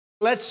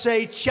Let's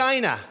say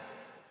China.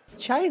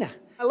 China.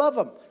 I love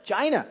them.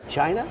 China.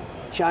 China.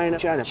 China.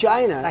 China.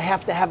 China. I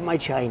have to have my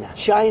China.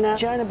 China.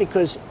 China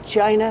because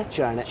China.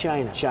 China.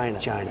 China. China.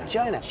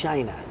 China. China.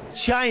 China.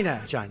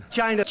 China.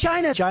 China. China.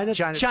 China. China. China.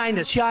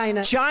 China.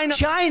 China. China.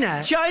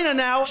 China. China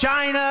now.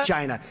 China.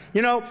 China.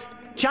 You know,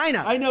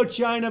 China. I know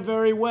China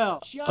very well.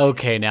 China.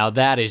 Okay, now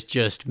that is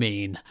just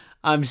mean.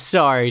 I'm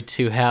sorry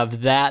to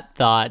have that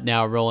thought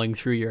now rolling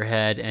through your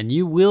head, and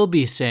you will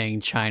be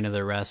saying China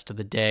the rest of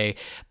the day,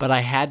 but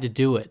I had to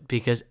do it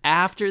because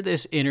after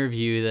this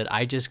interview that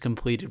I just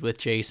completed with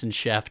Jason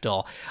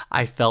Sheftel,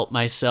 I felt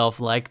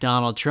myself like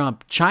Donald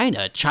Trump.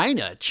 China,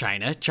 China,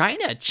 China,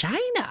 China,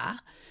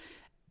 China.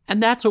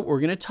 And that's what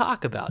we're going to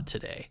talk about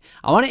today.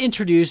 I want to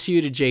introduce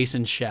you to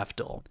Jason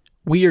Sheftel.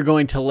 We are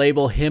going to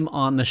label him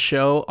on the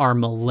show our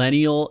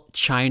millennial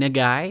China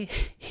guy.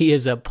 He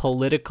is a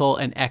political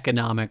and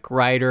economic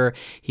writer.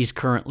 He's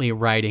currently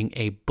writing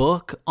a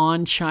book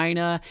on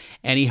China,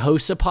 and he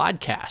hosts a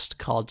podcast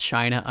called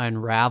China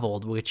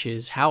Unraveled, which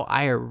is how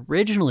I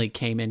originally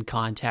came in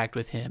contact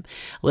with him.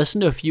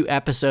 Listened to a few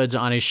episodes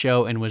on his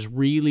show and was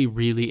really,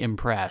 really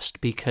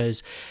impressed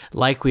because,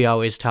 like we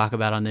always talk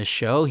about on this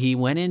show, he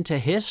went into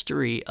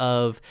history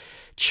of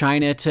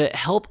China to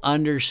help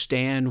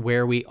understand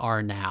where we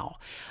are now.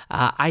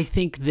 I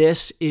think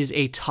this is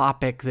a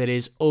topic that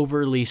is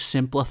overly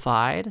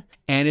simplified,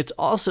 and it's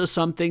also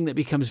something that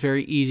becomes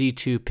very easy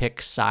to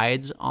pick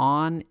sides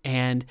on.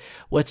 And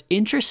what's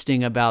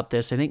interesting about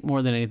this, I think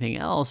more than anything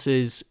else,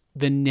 is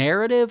the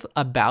narrative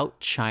about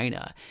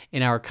China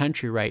in our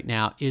country right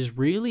now is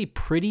really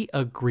pretty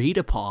agreed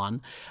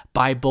upon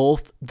by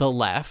both the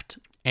left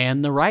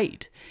and the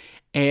right.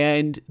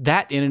 And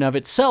that in and of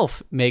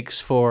itself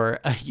makes for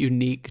a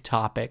unique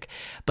topic.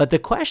 But the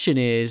question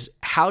is,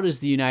 how does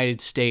the United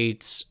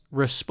States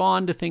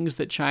respond to things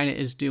that China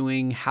is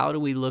doing? How do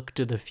we look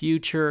to the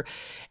future?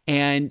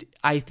 And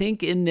I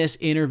think in this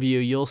interview,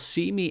 you'll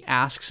see me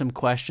ask some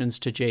questions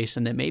to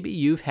Jason that maybe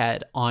you've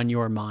had on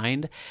your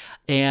mind.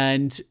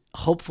 And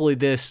hopefully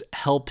this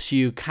helps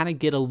you kind of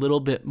get a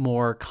little bit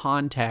more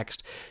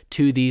context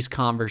to these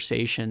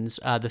conversations.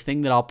 The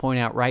thing that I'll point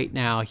out right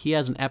now, he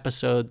has an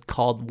episode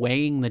called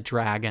Weighing the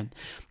Dragon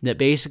that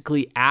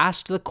basically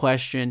asked the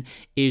question,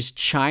 is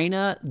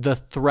China the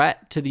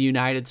threat to the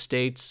United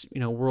States,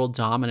 world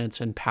dominance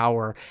and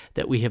power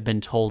that we have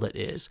been told it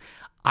is?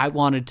 I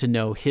wanted to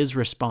know his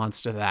response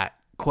to that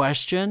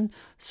question,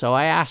 so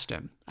I asked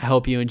him. I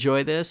hope you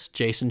enjoy this.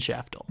 Jason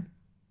Sheftel.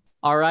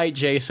 All right,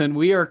 Jason,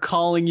 we are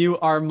calling you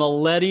our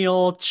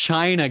millennial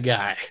China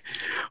guy.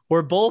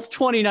 We're both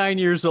 29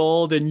 years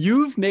old, and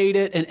you've made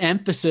it an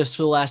emphasis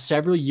for the last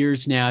several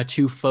years now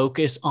to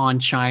focus on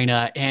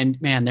China.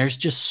 And man, there's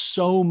just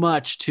so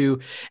much to,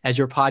 as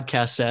your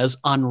podcast says,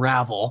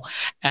 unravel.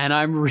 And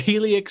I'm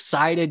really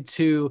excited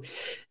to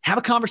have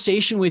a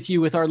conversation with you,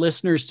 with our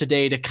listeners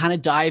today, to kind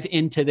of dive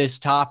into this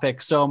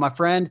topic. So my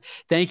friend,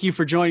 thank you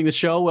for joining the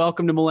show.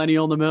 Welcome to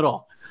Millennial in the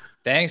Middle.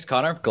 Thanks,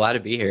 Connor. Glad to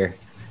be here.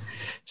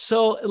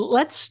 So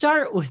let's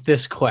start with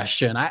this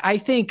question. I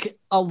think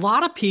a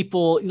lot of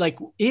people,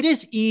 it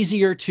is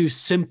easier to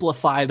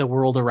simplify the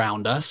world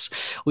around us.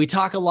 We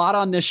talk a lot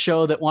on this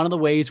show that one of the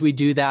ways we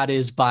do that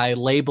is by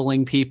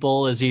labeling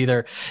people as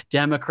either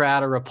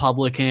Democrat or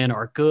Republican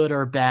or good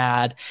or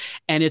bad.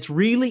 And it's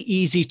really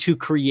easy to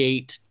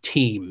create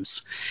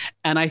teams.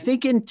 And I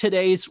think in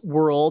today's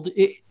world,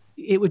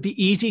 it would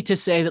be easy to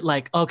say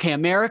that okay,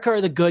 America are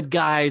the good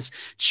guys,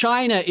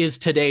 China is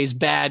today's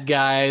bad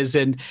guys,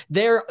 and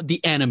they're the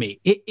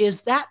enemy.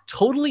 Is that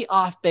totally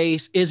off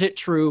base? Is it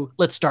true?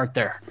 Let's start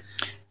there.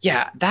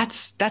 Yeah,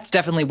 that's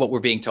definitely what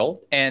we're being told.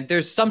 And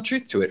there's some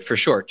truth to it for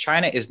sure.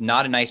 China is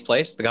not a nice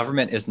place. The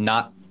government is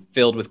not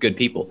filled with good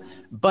people.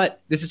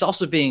 But this is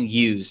also being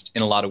used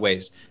in a lot of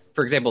ways.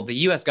 For example, the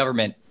US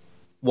government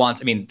wants,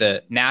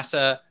 the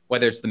NASA,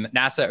 whether it's the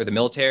NASA or the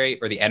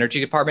military or the energy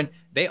department,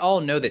 they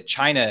all know that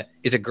China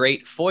is a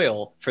great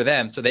foil for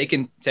them. So they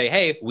can say,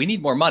 hey, we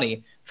need more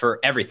money for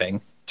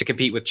everything to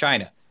compete with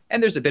China.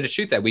 And there's a bit of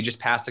truth that we just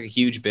passed a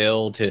huge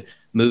bill to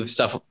move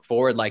stuff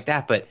forward like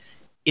that. But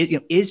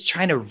is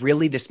China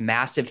really this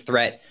massive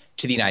threat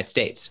to the United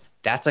States?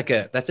 That's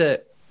a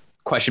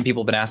question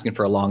people have been asking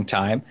for a long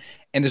time.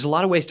 And there's a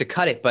lot of ways to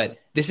cut it, but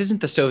this isn't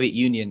the Soviet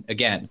Union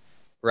again,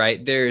 right?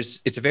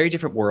 It's a very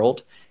different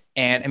world.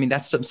 And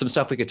that's some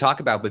stuff we could talk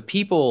about, but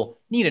people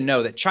need to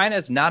know that China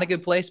is not a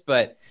good place,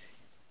 but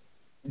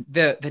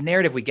the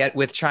narrative we get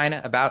with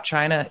China about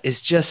China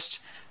is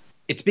just,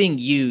 it's being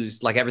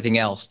used like everything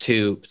else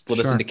to split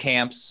us into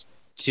camps,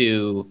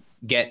 to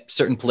get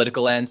certain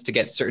political ends, to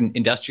get certain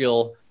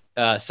industrial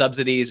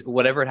subsidies,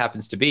 whatever it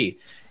happens to be.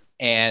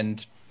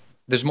 And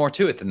there's more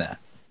to it than that.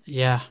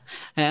 Yeah.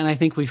 And I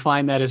think we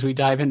find that as we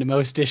dive into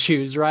most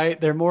issues, right?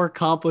 They're more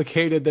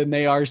complicated than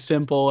they are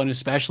simple. And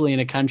especially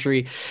in a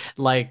country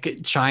like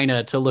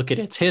China, to look at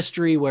its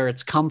history, where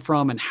it's come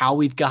from and how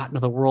we've gotten to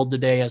the world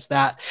today as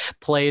that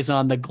plays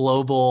on the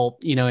global,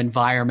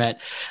 environment.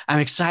 I'm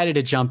excited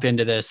to jump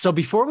into this. So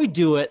before we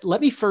do it,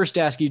 let me first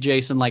ask you,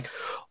 Jason,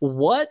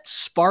 what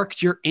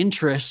sparked your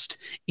interest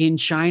in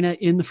China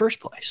in the first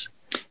place?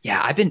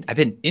 Yeah, I've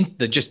been in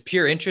the just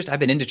pure interest. I've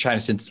been into China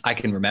since I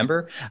can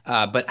remember.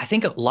 But I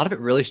think a lot of it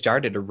really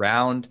started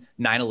around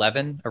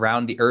 9/11,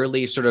 around the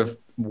early sort of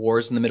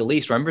wars in the Middle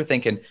East. I remember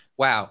thinking,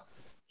 wow,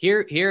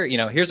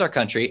 here's our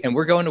country, and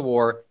we're going to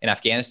war in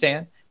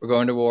Afghanistan. We're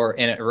going to war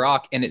in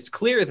Iraq. And it's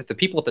clear that the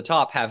people at the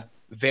top have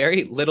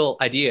very little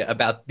idea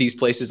about these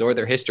places or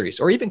their histories,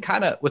 or even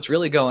kind of what's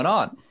really going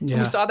on. Yeah.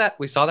 And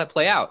we saw that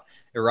play out.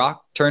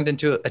 Iraq turned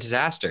into a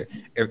disaster.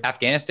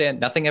 Afghanistan,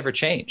 nothing ever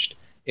changed.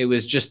 It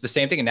was just the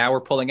same thing. And now we're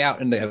pulling out.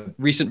 And the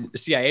recent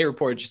CIA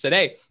report just said,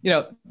 hey,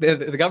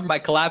 the government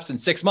might collapse in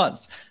 6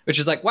 months, which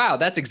is like, wow,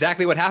 that's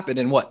exactly what happened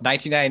in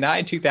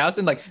 1999,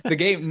 2000. Like the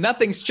game,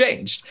 nothing's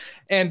changed.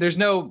 And there's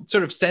no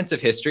sort of sense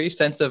of history,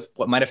 sense of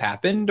what might have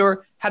happened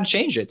or how to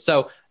change it.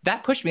 So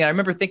that pushed me. And I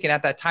remember thinking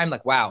at that time,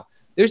 like, wow,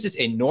 there's this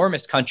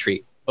enormous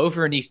country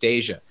over in East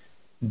Asia,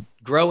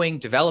 growing,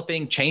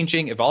 developing,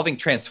 changing, evolving,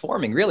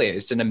 transforming. Really,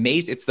 it's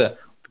the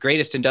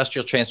greatest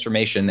industrial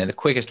transformation and the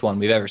quickest one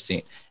we've ever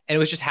seen. And it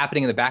was just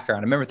happening in the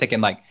background. I remember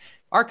thinking, like,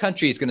 our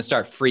country is going to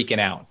start freaking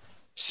out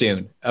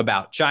soon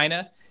about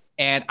China.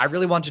 And I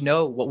really wanted to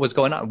know what was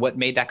going on, what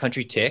made that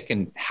country tick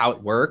and how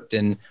it worked.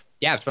 And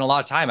yeah, I've spent a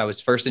lot of time. I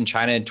was first in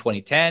China in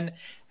 2010.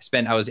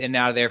 I was in and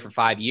out of there for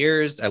 5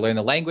 years. I learned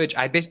the language.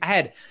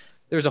 There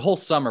was a whole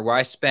summer where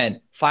I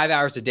spent 5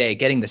 hours a day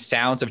getting the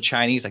sounds of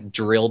Chinese like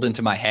drilled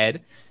into my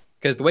head.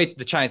 Because the way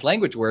the Chinese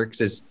language works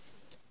is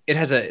it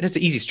has an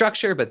easy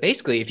structure, but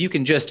basically if you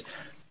can just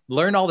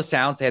learn all the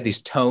sounds, they have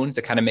these tones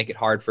that kind of make it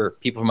hard for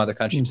people from other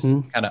countries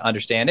to kind of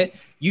understand it.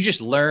 You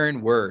just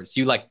learn words.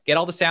 You like get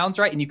all the sounds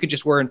right, and you could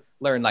just learn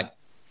like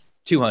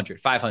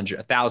 200, 500,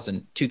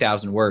 1,000,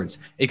 2,000 words.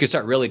 You could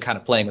start really kind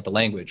of playing with the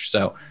language.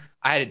 So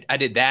I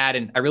did that,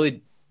 and I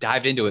really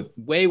dived into it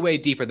way, way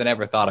deeper than I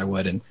ever thought I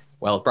would. And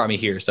well, it brought me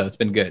here, so it's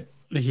been good.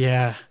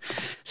 Yeah.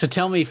 So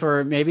tell me,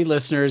 for maybe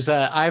listeners,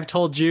 I've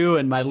told you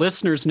and my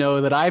listeners know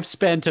that I've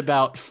spent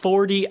about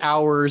 40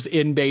 hours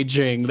in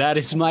Beijing. That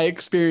is my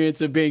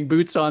experience of being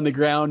boots on the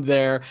ground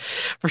there.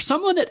 For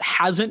someone that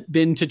hasn't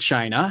been to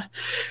China,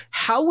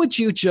 how would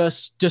you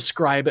just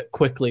describe it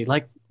quickly?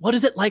 Like, what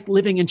is it like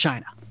living in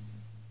China?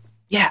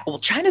 Yeah, well,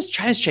 China's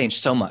changed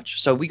so much.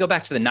 So we go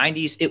back to the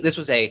 90s. This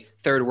was a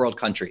third world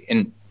country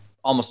in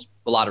almost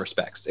a lot of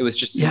respects. It was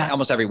just in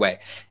almost every way.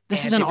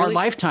 This is in our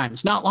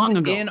lifetimes, not long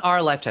ago. In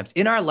our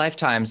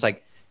lifetimes,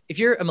 like if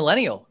you're a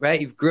millennial,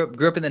 right? You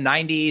grew up in the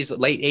 90s,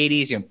 late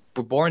 80s,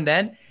 were born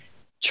then.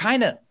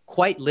 China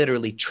quite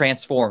literally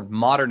transformed,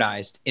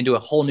 modernized into a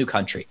whole new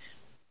country.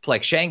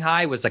 Like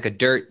Shanghai was like a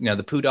dirt,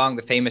 the Pudong,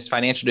 the famous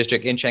financial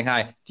district in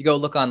Shanghai. If you go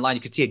look online,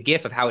 you could see a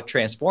GIF of how it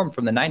transformed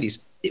from the 90s.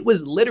 It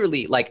was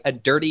literally like a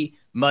dirty,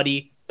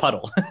 muddy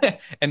puddle.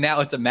 And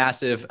now it's a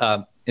massive,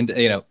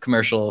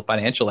 commercial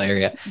financial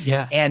area.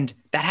 Yeah. And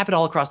that happened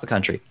all across the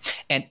country.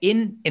 And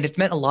it's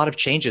meant a lot of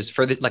changes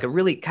for like a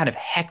really kind of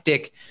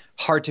hectic,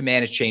 hard to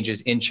manage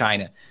changes in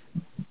China.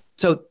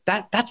 So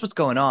that's what's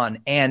going on.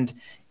 And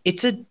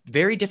it's a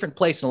very different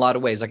place in a lot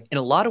of ways. Like in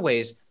a lot of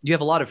ways, you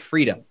have a lot of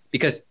freedom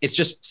because it's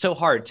just so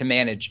hard to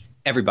manage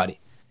everybody.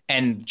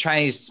 And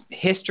Chinese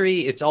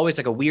history, it's always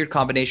like a weird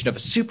combination of a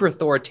super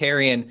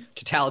authoritarian,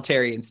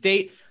 totalitarian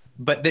state,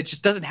 but that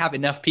just doesn't have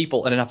enough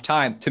people and enough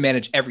time to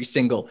manage every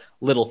single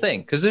little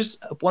thing. Because there's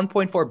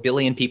 1.4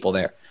 billion people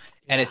there.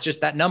 And it's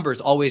just that number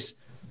is always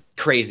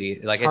crazy.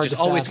 Like it's just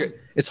always,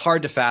 it's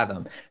hard to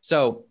fathom.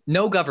 So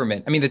no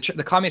government. I mean,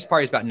 the Communist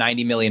Party is about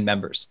 90 million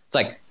members. It's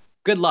like,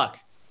 good luck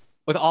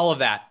with all of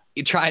that.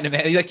 You're trying to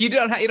manage, like you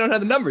don't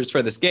have the numbers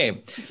for this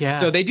game. Yeah.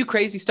 So they do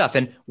crazy stuff.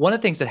 And one of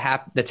the things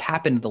that's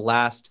happened in the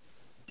last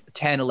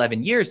 10,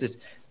 11 years is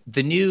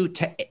the new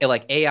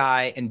like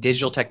AI and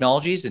digital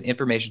technologies and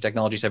information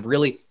technologies have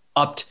really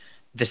upped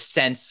the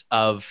sense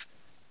of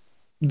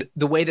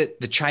the way that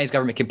the Chinese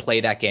government can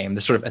play that game, the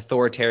sort of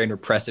authoritarian,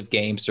 repressive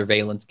game,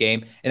 surveillance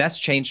game. And that's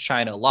changed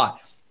China a lot.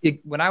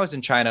 When I was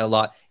in China a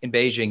lot, in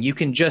Beijing, you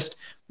can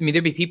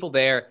there'd be people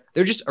there.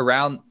 They're just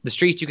around the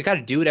streets. You can kind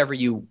of do whatever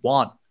you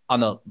want on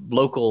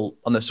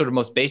the sort of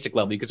most basic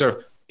level. You can sort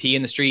of pee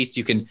in the streets.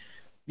 You can,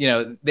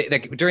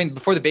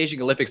 before the Beijing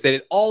Olympics, they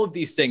did all of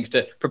these things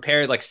to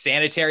prepare like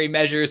sanitary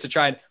measures to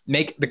try and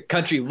make the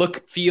country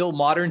feel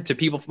modern to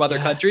people from other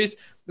countries.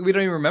 We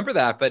don't even remember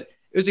that, but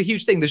it was a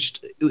huge thing.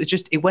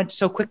 It went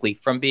so quickly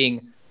from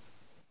being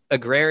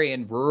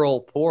agrarian, rural,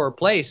 poor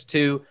place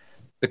to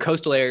the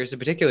coastal areas in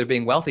particular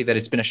being wealthy that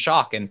it's been a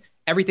shock, and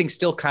everything's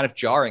still kind of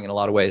jarring in a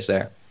lot of ways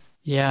there.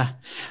 Yeah,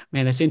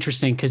 man, that's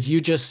interesting because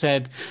you just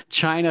said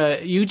China,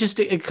 you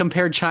just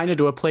compared China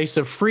to a place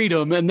of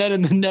freedom. And then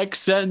in the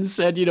next sentence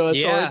said,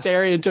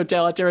 authoritarian,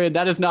 totalitarian.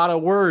 That is not a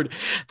word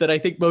that I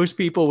think most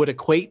people would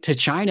equate to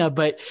China.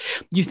 But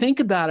you think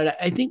about it,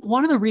 I think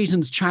one of the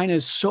reasons China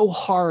is so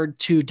hard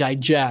to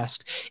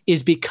digest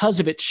is because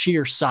of its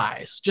sheer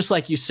size, just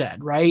like you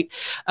said, right?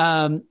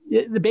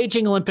 The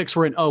Beijing Olympics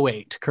were in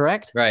 2008,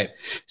 correct? Right.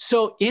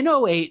 So in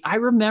 2008, I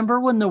remember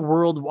when the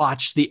world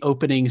watched the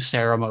opening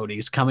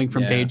ceremonies coming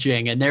from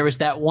Beijing. And there was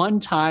that one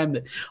time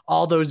that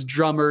all those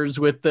drummers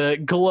with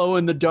the glow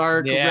in the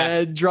dark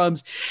red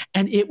drums,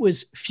 and it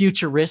was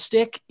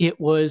futuristic. It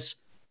was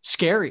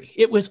scary.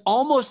 It was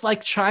almost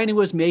like China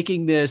was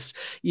making this,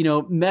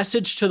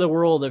 message to the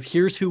world of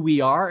here's who we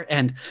are.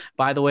 And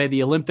by the way,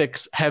 the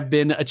Olympics have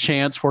been a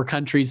chance for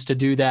countries to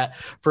do that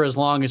for as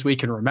long as we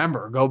can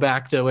remember. Go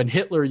back to when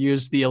Hitler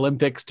used the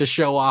Olympics to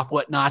show off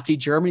what Nazi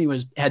Germany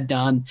had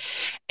done.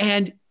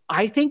 And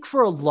I think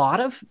for a lot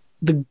of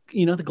the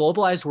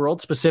globalized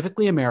world,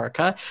 specifically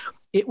America,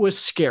 it was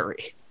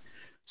scary.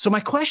 So my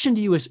question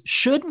to you is,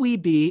 should we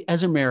be,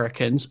 as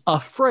Americans,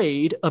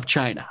 afraid of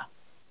China?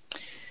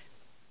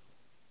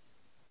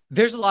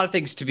 There's a lot of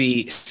things to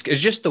be, it's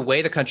just the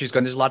way the country's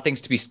going. There's a lot of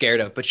things to be scared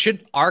of. But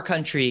should our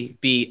country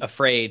be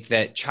afraid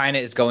that China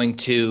is going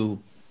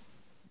to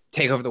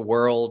take over the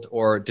world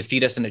or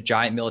defeat us in a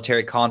giant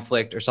military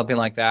conflict or something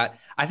like that?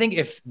 I think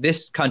if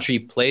this country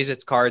plays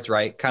its cards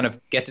right, kind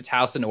of gets its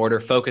house in order,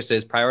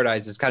 focuses,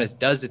 prioritizes, kind of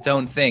does its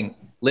own thing,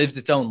 lives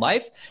its own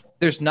life,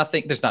 there's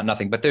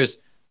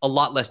a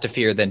lot less to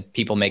fear than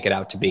people make it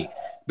out to be.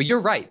 But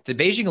you're right. The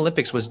Beijing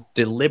Olympics was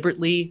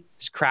deliberately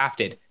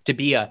crafted to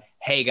be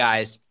hey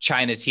guys,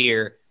 China's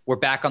here. We're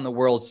back on the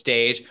world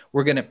stage.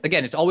 We're going to,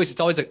 again, it's always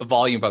like a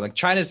volume problem. Like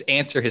China's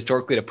answer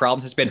historically to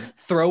problems has been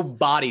throw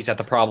bodies at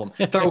the problem,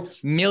 throw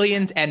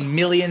millions and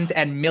millions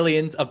and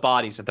millions of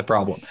bodies at the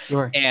problem.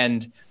 Sure.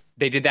 And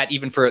they did that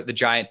even for the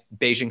giant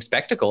Beijing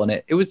spectacle. And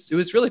it was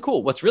really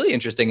cool. What's really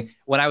interesting,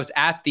 when I was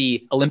at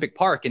the Olympic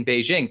Park in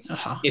Beijing,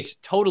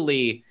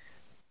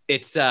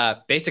 it's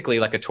basically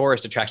like a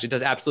tourist attraction. It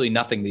does absolutely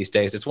nothing these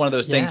days. It's one of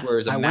those things where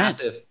it's a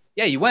massive,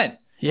 yeah, you went.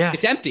 Yeah.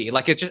 It's empty.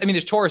 Like it's just,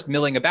 there's tourists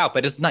milling about,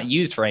 but it's not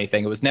used for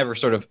anything. It was never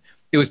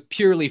it was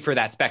purely for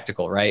that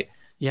spectacle. Right.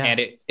 Yeah. And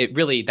it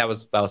really, that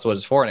was what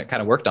it's for. And it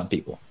kind of worked on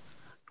people.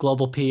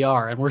 Global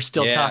PR. And we're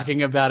still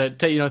talking about it,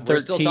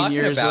 13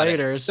 years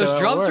later. Those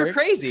drums were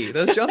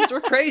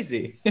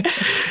crazy.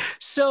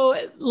 So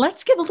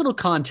let's give a little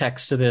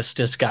context to this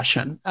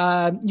discussion.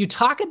 You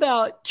talk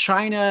about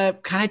China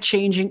kind of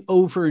changing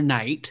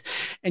overnight.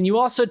 And you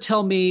also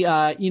tell me,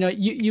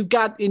 you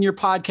got in your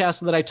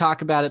podcast that I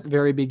talk about at the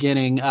very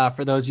beginning,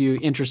 for those of you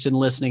interested in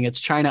listening, it's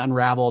China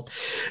Unraveled.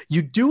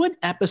 You do an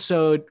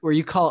episode where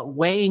you call it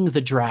Weighing the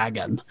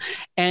Dragon.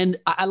 And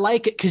I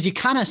like it because you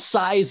kind of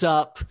size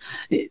up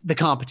the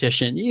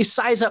competition. You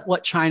size up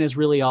what China's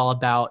really all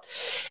about.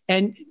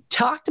 And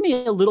talk to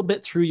me a little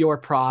bit through your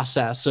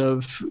process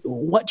of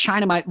what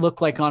China might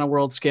look like on a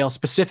world scale,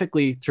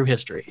 specifically through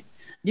history.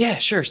 Yeah,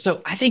 sure.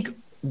 So I think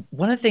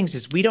one of the things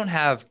is we don't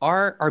have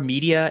our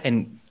media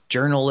and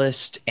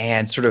journalist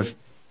and sort of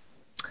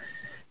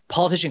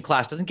politician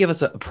class doesn't give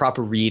us a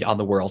proper read on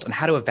the world and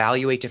how to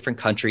evaluate different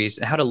countries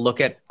and how to look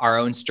at our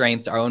own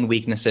strengths, our own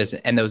weaknesses,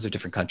 and those of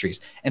different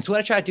countries. And so what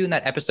I try to do in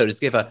that episode is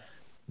give a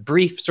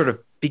brief sort of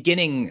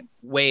beginning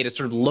way to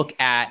sort of look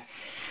at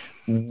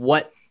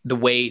what the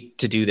way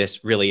to do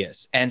this really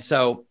is. And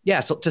so,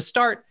 so to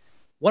start,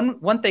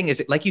 one thing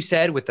is, like you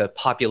said, with the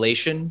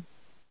population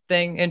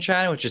thing in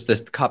China, which is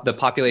the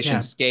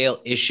population scale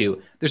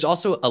issue, there's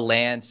also a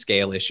land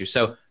scale issue.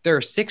 So there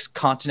are 6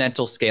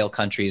 continental scale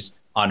countries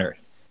on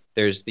Earth.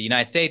 There's the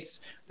United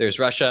States, there's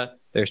Russia,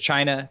 there's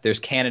China, there's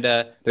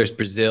Canada, there's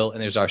Brazil,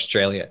 and there's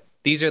Australia.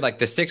 These are like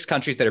the 6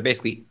 countries that are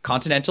basically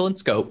continental in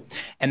scope,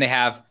 and they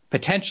have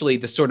potentially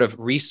the sort of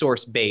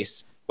resource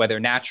base, whether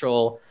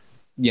natural,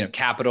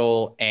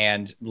 capital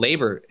and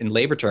labor in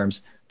labor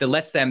terms, that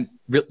lets them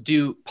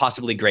do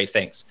possibly great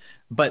things.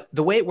 But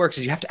the way it works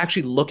is you have to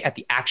actually look at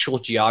the actual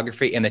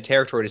geography and the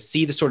territory to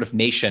see the sort of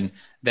nation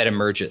that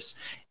emerges.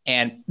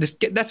 And this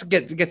gets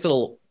a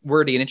little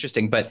wordy and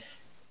interesting, but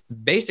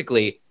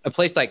basically a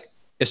place like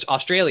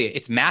Australia,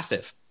 it's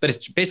massive, but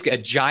it's basically a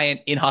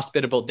giant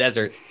inhospitable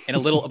desert and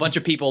a bunch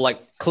of people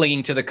like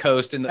clinging to the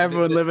coast and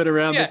everyone living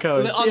around the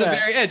coast on the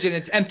very edge, and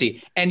it's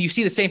empty. And you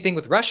see the same thing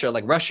with Russia.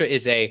 Like Russia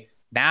is a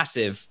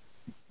massive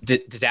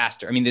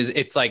disaster. I mean,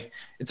 it's like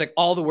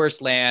all the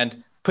worst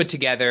land put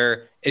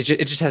together. It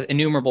just has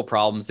innumerable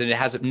problems, and it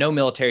has no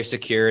military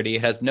security.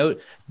 It has no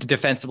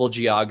defensible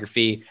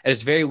geography. It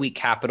has very weak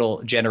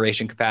capital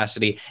generation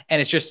capacity, and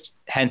it's just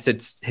hence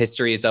its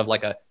histories of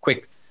like a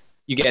quick.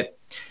 You get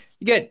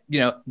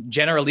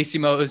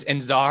generalissimos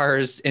and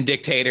czars and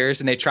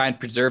dictators, and they try and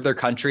preserve their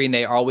country, and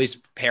they are always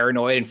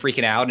paranoid and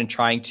freaking out and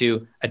trying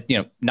to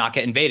not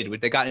get invaded.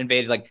 They got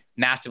invaded like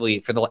massively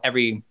for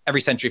every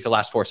century for the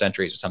last 4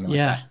 centuries or something like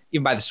that,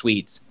 even by the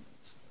Swedes.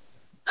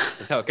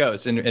 That's how it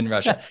goes in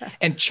Russia.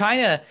 And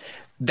China,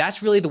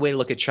 that's really the way to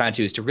look at China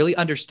too, is to really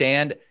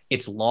understand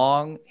its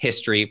long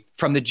history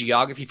from the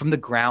geography, from the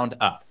ground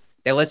up.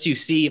 It lets you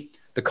see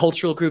the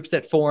cultural groups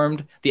that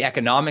formed, the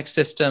economic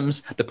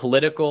systems, the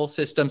political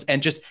systems,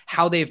 and just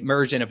how they've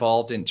merged and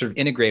evolved and sort of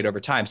integrated over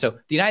time. So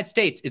the United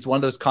States is one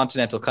of those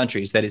continental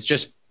countries that is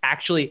just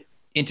actually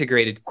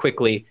integrated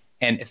quickly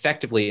and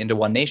effectively into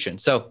one nation.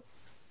 So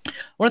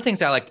one of the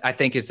things I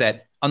think is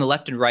that on the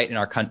left and right in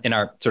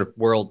our sort of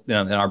world, in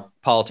our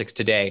politics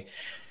today,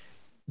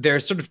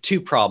 there's sort of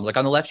 2 problems. Like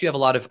on the left, you have a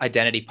lot of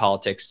identity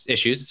politics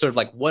issues. It's sort of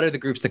like, what are the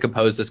groups that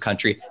compose this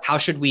country? How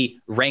should we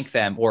rank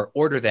them or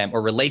order them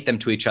or relate them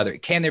to each other?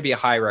 Can there be a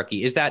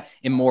hierarchy? Is that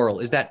immoral?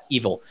 Is that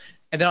evil?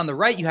 And then on the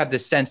right, you have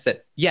this sense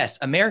that, yes,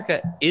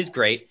 America is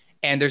great.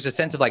 And there's a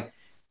sense of like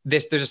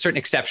this, there's a certain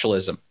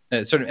exceptionalism,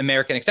 a certain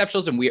American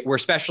exceptionalism. We're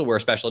special, we're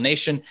a special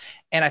nation.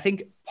 And I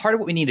think part of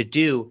what we need to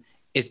do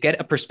is get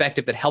a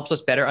perspective that helps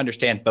us better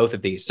understand both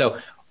of these. So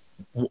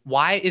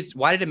why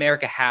did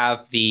America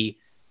have the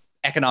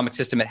economic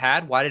system it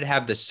had? Why did it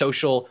have the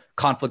social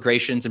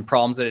conflagrations and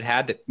problems that it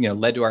had that, you know,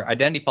 led to our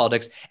identity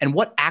politics? And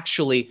what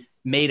actually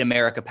made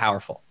America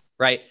powerful?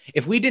 Right?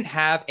 If we didn't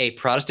have a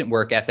Protestant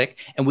work ethic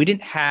and we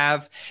didn't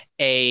have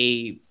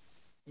a,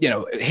 you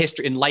know,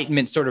 history,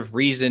 Enlightenment sort of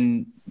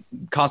reason,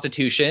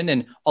 constitution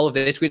and all of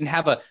this, we didn't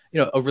have a, you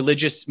know, a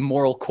religious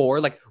moral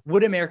core, like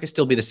would America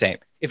still be the same?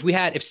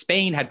 If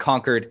Spain had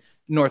conquered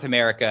North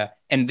America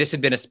and this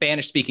had been a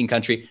Spanish speaking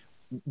country,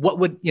 what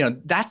would, you know,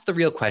 that's the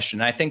real question.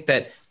 And I think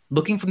that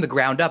looking from the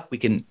ground up, we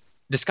can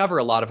discover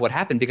a lot of what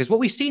happened, because what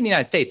we see in the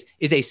United States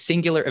is a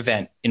singular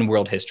event in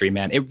world history,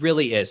 man. It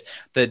really is.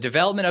 The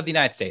development of the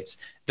United States,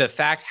 the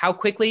fact how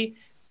quickly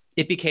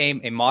it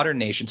became a modern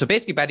nation. So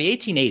basically by the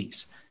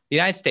 1880s, the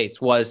United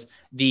States was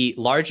the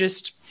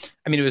largest,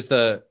 it was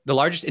the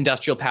largest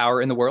industrial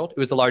power in the world. It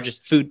was the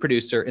largest food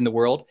producer in the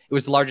world. It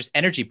was the largest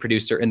energy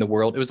producer in the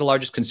world. It was the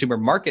largest consumer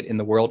market in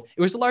the world.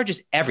 It was the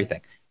largest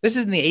everything. This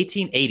is in the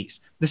 1880s.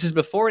 This is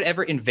before it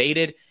ever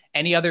invaded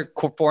any other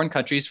foreign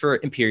countries for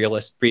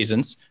imperialist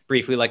reasons,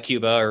 briefly like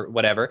Cuba or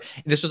whatever.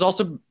 This was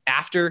also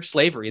after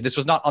slavery. This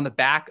was not on the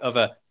back of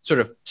a sort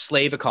of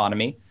slave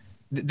economy.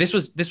 This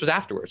was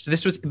afterwards.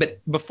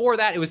 But before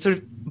that, it was sort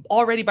of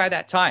already by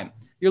that time.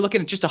 You're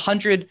looking at just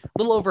a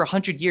little over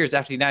 100 years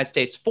after the United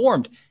States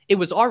formed, it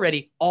was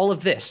already all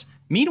of this.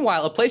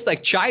 Meanwhile, a place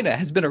like China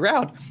has been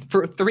around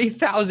for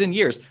 3,000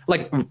 years,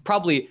 like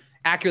probably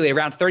accurately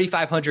around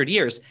 3,500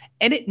 years,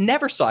 and it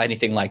never saw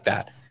anything like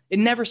that. It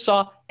never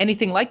saw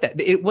anything like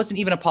that. It wasn't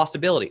even a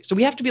possibility. So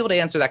we have to be able to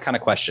answer that kind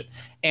of question.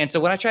 And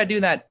so when I try to do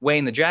that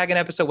Weighing the Dragon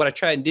episode, what I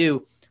try to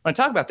do when I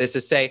talk about this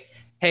is say,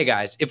 hey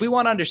guys, if we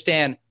want to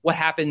understand what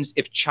happens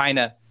if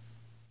China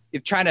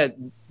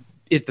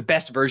is the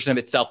best version of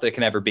itself that it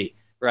can ever be,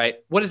 right?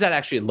 What does that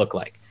actually look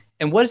like?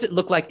 And what does it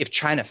look like if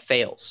China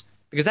fails?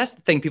 Because that's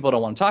the thing people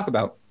don't want to talk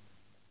about.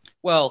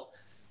 Well,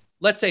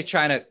 let's say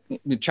China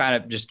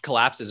just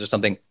collapses or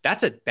something.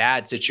 That's a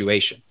bad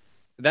situation.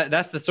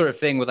 That's the sort of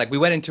thing with, like, we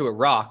went into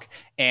Iraq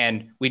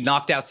and we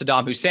knocked out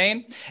Saddam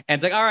Hussein, and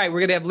it's like, all right, we're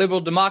going to have liberal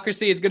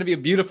democracy. It's going to be a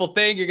beautiful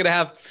thing. You're going to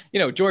have,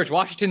 George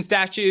Washington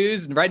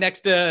statues and right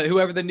next to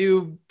whoever the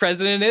new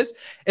president is.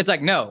 It's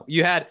like, no,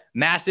 you had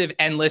massive,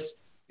 endless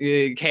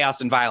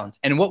chaos and violence.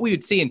 And what we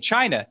would see in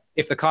China,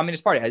 if the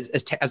Communist Party,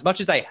 as much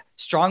as I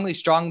strongly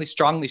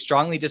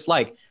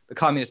dislike the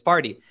Communist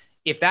Party,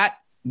 if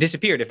that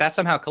disappeared, if that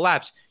somehow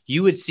collapsed,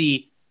 you would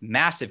see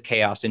massive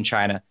chaos in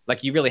China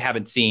like you really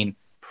haven't seen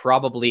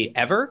probably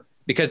ever,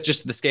 because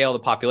just the scale of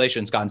the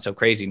population has gotten so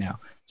crazy now.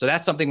 So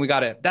that's something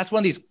that's one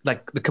of these,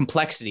 like, the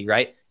complexity,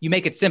 right? You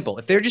make it simple.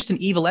 If they're just an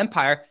evil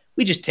empire,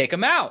 we just take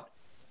them out.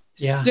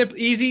 Yeah. Simple,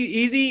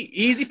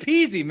 easy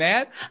peasy,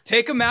 man.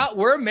 Take them out.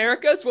 We're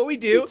America. It's what we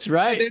do. That's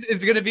right.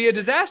 It's going to be a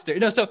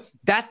disaster. So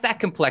that's that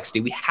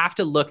complexity. We have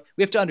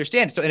to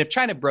understand. So, and if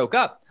China broke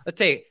up, let's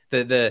say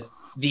the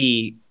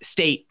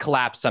state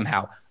collapsed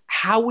somehow,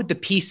 how would the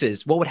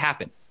pieces, what would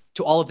happen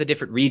to all of the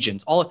different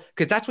regions?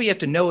 Because that's what you have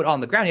to know it on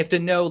the ground. You have to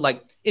know,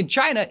 like, in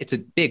China, it's a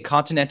big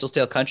continental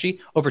scale country,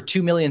 over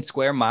 2 million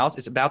square miles.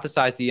 It's about the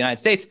size of the United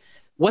States.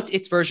 What's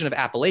its version of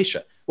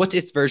Appalachia? What's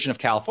its version of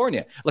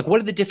California? Like, what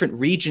are the different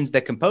regions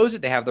that compose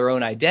it? They have their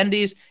own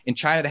identities. In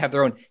China, they have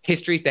their own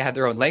histories. They have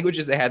their own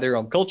languages. They have their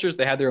own cultures.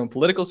 They had their own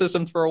political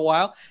systems for a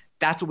while.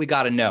 That's what we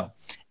got to know.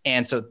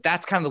 And so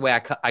that's kind of the way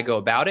I go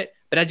about it.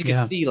 But as you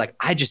can see, like,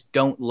 I just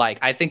don't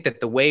I think that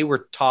the way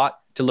we're taught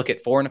to look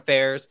at foreign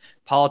affairs,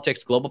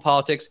 politics, global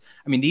politics,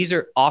 these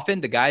are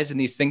often the guys in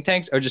these think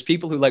tanks are just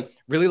people who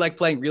really like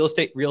playing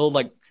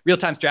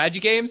real-time strategy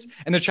games,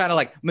 and they're trying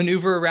to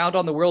maneuver around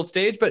on the world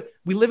stage. But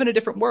we live in a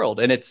different world,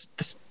 and it's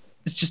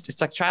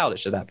like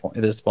childish at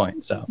this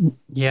point. So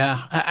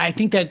yeah, I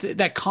think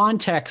that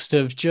context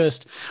of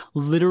just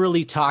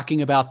literally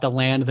talking about the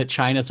land that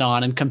China's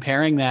on and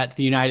comparing that to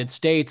the United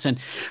States, and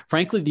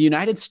frankly, the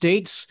United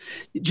States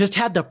just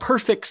had the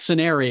perfect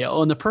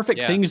scenario and the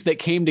perfect things that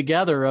came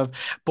together of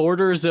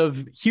borders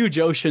of huge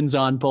oceans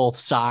on both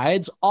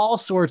sides, all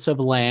sorts of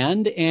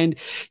land. And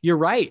you're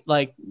right.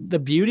 Like, the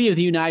beauty of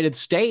the United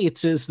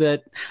States is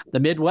that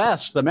the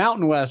Midwest, the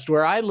Mountain West,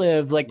 where I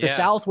live, the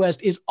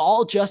Southwest, is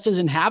all just as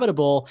inhabitable.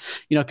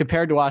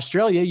 Compared to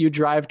Australia, you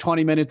drive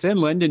 20 minutes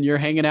inland and you're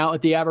hanging out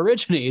with the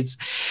Aborigines.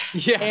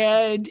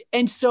 Yeah.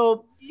 And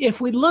so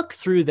if we look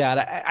through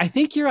that, I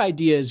think your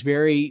idea is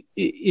very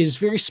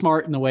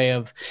smart in the way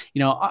of,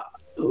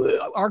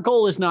 our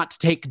goal is not to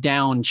take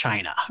down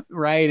China,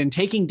 right? And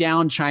taking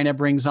down China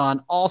brings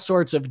on all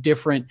sorts of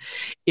different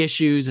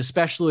issues,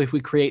 especially if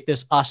we create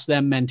this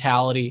us-them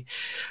mentality.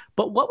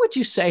 But what would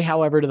you say,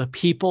 however, to the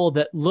people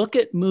that look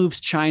at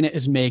moves China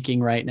is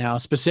making right now,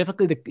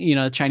 specifically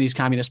the Chinese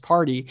Communist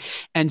Party,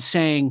 and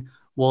saying,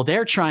 well,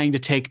 they're trying to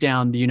take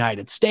down the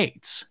United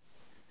States?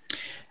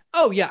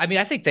 Oh, yeah.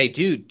 I think they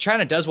do.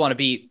 China does want to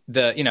be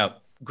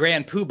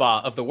grand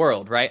poobah of the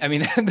world, right? I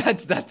mean,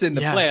 that's in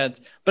the plans.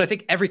 But I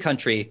think every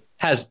country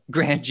has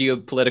grand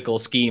geopolitical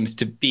schemes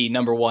to be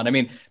number one. I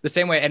mean, the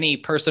same way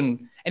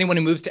anyone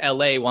who moves to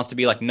LA wants to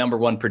be like number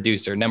one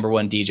producer, number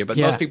one DJ, but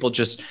most people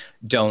just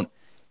don't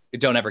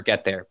ever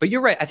get there. But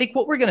you're right. I think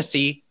what we're going to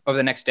see over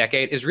the next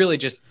decade is really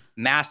just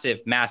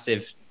massive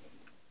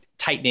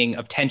tightening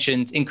of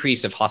tensions,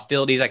 increase of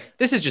hostilities. Like,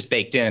 this is just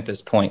baked in at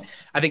this point.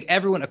 I think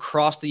everyone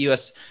across the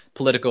US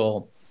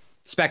political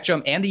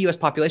spectrum and the US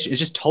population is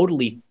just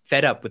totally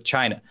fed up with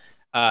China.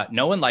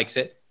 No one likes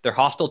it. They're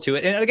hostile to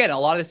it. And again, a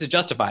lot of this is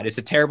justified. It's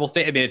a terrible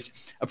state. I mean, it's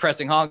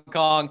oppressing Hong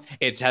Kong.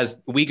 It has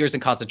Uyghurs in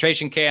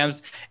concentration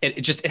camps.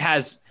 It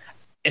has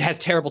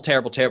terrible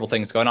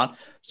things going on.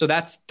 So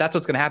that's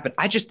what's going to happen.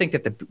 I just think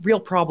that the real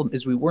problem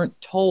is we weren't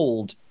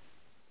told.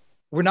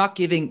 We're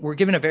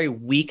given a very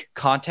weak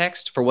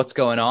context for what's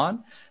going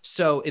on.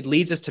 So it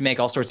leads us to make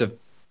all sorts of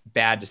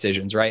bad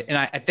decisions, right? And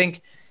I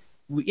think,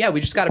 we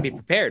just got to be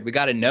prepared. We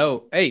got to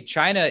know, hey,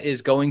 China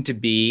is we're going to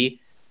be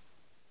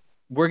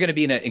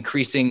in an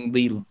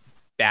increasingly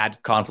bad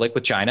conflict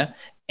with China.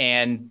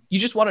 And you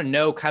just want to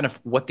know kind of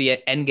what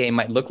the end game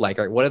might look like,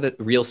 right? What are the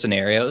real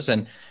scenarios?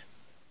 And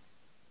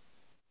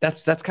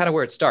that's kind of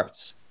where it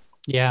starts.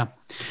 Yeah.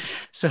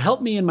 So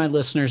help me and my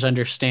listeners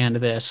understand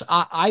this.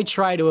 I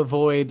try to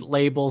avoid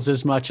labels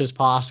as much as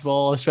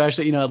possible,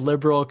 especially,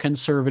 liberal,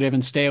 conservative,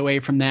 and stay away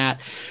from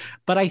that.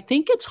 But I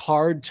think it's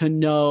hard to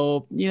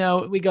know,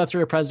 we go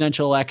through a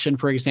presidential election,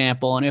 for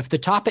example, and if the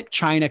topic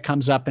China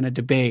comes up in a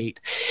debate,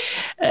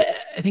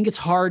 I think it's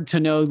hard to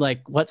know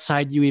like what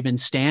side you even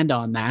stand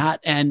on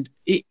that. And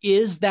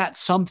is that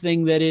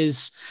something that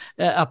is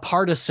a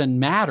partisan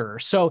matter?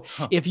 So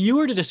if you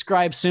were to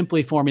describe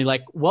simply for me,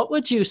 like, what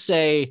would you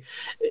say,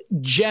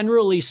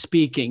 generally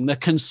speaking, the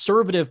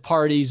conservative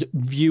party's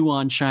view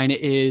on China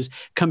is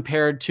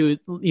compared to,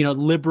 the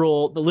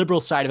liberal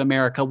side of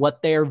America,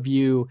 what their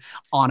view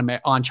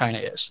on China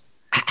is?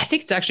 I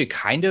think it's actually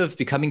kind of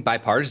becoming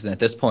bipartisan at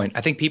this point.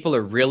 I think people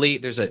are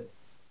there's a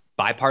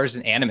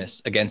bipartisan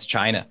animus against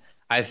China.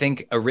 I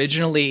think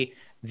originally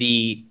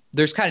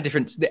there's kind of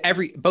different,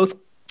 both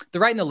the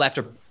right and the left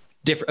are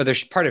different. They're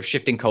part of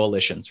shifting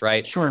coalitions,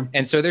 right? Sure.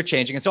 And so they're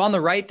changing. And so on the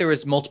right, there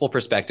was multiple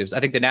perspectives. I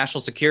think the national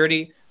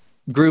security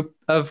group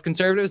of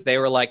conservatives, they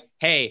were like,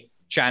 hey,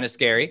 China's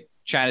scary.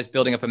 China's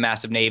building up a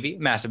massive navy,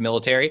 massive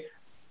military.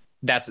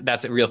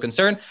 That's a real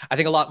concern. I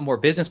think a lot more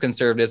business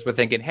conservatives were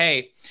thinking,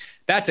 hey,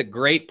 that's a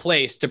great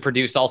place to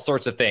produce all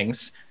sorts of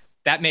things.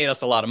 That made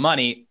us a lot of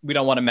money. We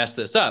don't want to mess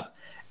this up.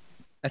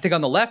 I think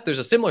on the left, there's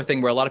a similar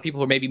thing where a lot of people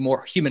who are maybe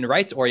more human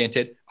rights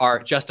oriented are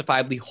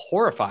justifiably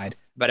horrified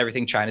about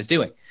everything China's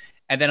doing.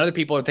 And then other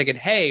people are thinking,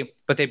 hey,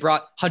 but they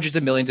brought hundreds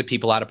of millions of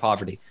people out of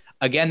poverty.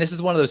 Again, this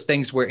is one of those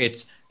things where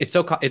it's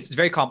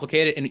very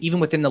complicated. And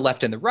even within the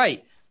left and the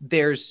right,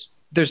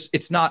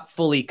 it's not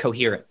fully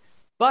coherent.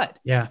 But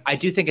I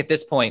do think at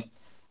this point,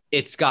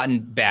 it's gotten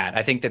bad.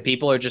 I think that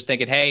people are just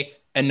thinking, hey,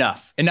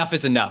 enough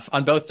is enough.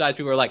 On both sides,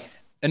 people are like,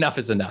 enough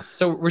is enough.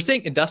 So we're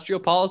seeing industrial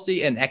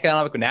policy and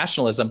economic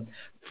nationalism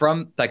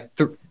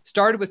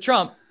started with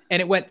Trump,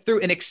 and it went through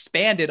and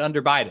expanded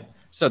under Biden.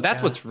 So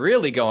that's what's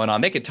really going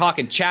on. They could talk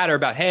and chatter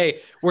about, hey,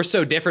 we're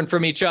so different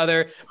from each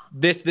other,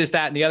 this, that,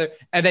 and the other.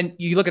 And then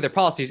you look at their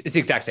policies, it's the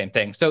exact same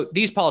thing. So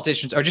these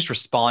politicians are just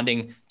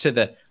responding to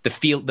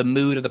the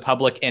mood of the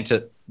public and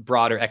to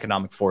broader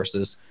economic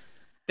forces.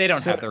 They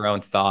don't have their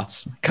own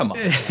thoughts. Come on.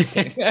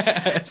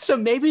 So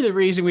maybe the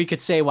reason we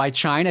could say why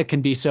China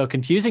can be so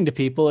confusing to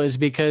people is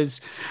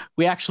because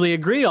we actually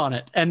agree on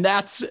it. And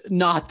that's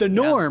not the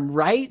norm,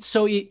 right?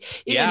 So and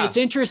it's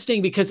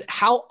interesting because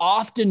how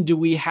often do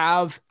we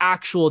have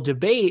actual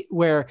debate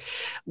where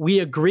we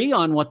agree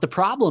on what the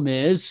problem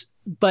is,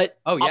 but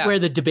where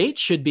the debate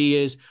should be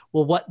is,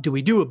 well, what do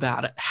we do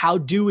about it? How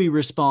do we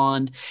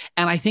respond?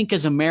 And I think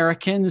as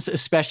Americans,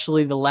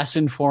 especially the less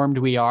informed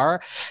we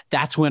are,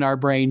 that's when our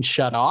brains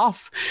shut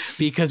off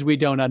because we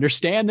don't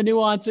understand the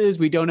nuances.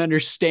 We don't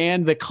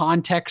understand the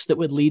context that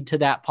would lead to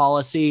that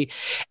policy.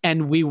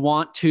 And we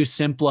want to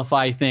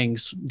simplify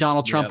things.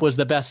 Donald Trump was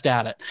the best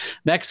at it.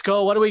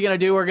 Mexico, what are we going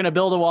to do? We're going to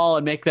build a wall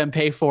and make them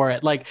pay for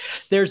it. Like,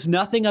 there's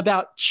nothing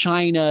about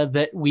China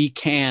that we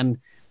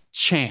can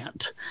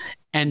chant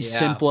and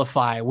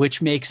simplify,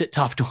 which makes it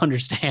tough to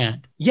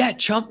understand. Yeah,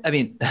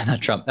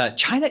 not Trump.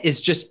 China is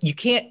just, you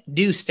can't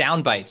do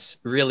sound bites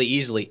really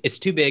easily. It's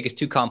too big, it's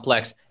too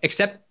complex,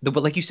 except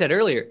like you said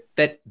earlier,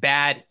 that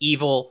bad,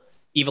 evil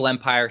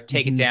empire,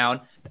 take it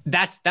down.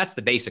 That's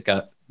the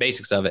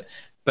basics of it.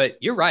 But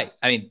you're right.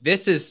 I mean,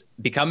 this is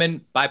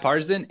becoming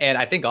bipartisan. And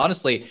I think,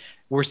 honestly,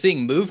 we're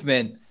seeing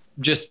movement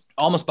just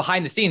almost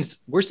behind the scenes.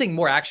 We're seeing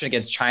more action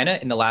against China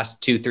in the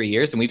last 2-3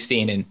 years than we've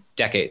seen in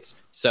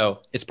decades. So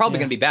it's probably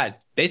going to be bad.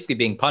 It's basically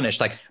being punished.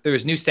 Like, there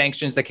was new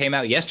sanctions that came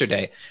out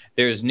yesterday.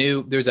 There's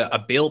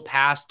a bill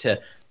passed to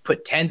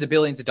put tens of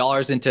billions of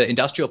dollars into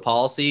industrial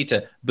policy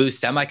to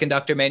boost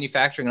semiconductor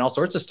manufacturing and all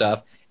sorts of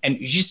stuff. And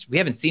we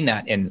haven't seen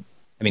that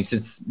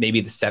since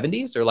maybe the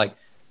 70s or like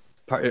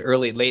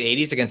late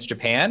 80s against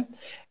Japan.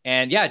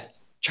 And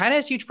China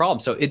has huge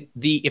problems. So if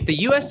the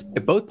US,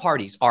 if both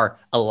parties are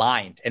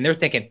aligned and they're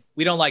thinking,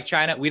 we don't like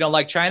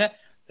China,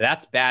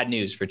 that's bad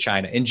news for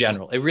China in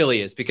general. It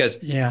really is, because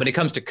when it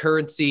comes to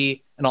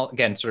currency and all,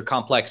 again, sort of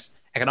complex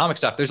economic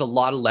stuff, there's a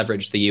lot of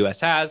leverage the US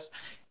has.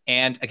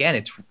 And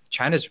again,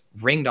 China's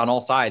ringed on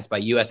all sides by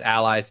US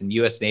allies and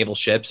US naval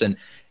ships. And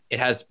it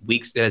has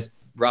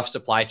rough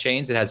supply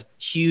chains. It has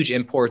huge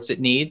imports it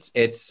needs.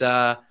 It's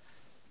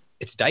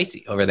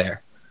dicey over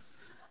there.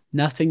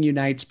 Nothing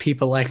unites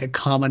people like a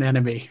common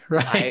enemy,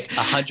 right?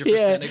 I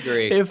 100%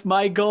 agree. If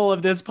my goal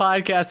of this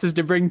podcast is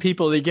to bring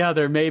people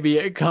together, maybe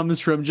it comes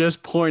from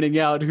just pointing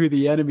out who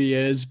the enemy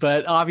is,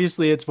 but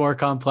obviously it's more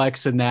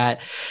complex than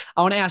that.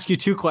 I want to ask you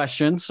two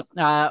questions.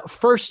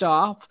 First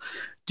off,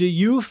 do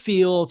you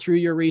feel through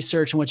your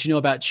research and what you know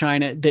about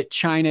China that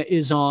China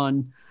is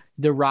on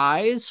the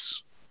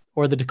rise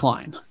or the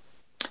decline?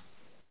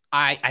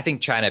 I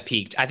think China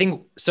peaked. I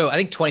think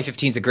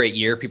 2015 is a great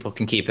year people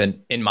can keep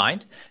in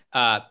mind.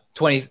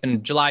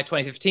 In July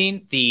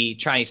 2015, the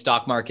Chinese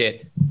stock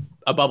market,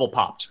 a bubble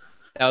popped.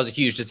 That was a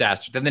huge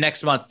disaster. Then the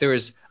next month, there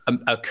was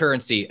a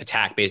currency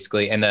attack,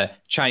 basically, and the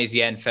Chinese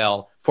yen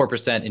fell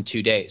 4% in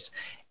 2 days.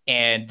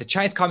 And the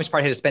Chinese Communist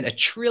Party had to spend $1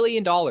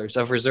 trillion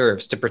of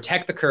reserves to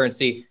protect the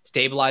currency,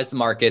 stabilize the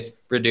markets,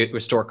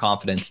 restore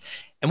confidence.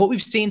 And what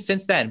we've seen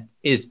since then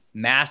is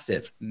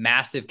massive,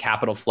 massive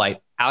capital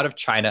flight out of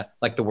China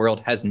like the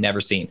world has never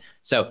seen.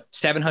 So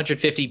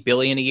 $750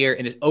 billion a year,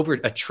 and it's over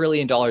 $1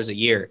 trillion a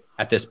year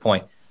at this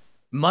point.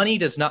 Money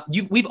does not,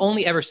 we've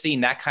only ever seen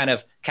that kind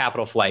of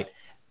capital flight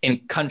in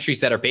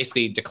countries that are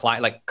basically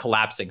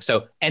collapsing.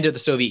 So end of the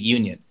Soviet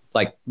Union,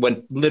 like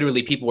when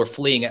literally people were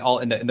fleeing all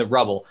in the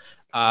rubble.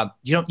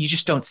 You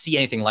just don't see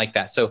anything like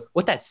that. So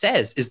what that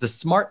says is the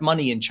smart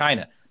money in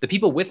China, the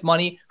people with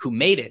money who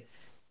made it,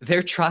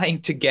 they're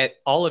trying to get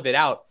all of it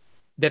out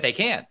that they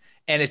can.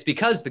 And it's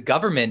because the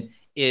government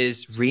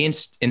is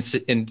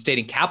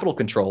reinstating capital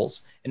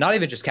controls, and not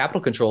even just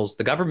capital controls.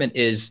 The government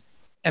is,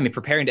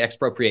 preparing to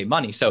expropriate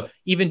money. So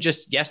even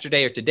just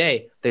yesterday or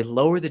today, they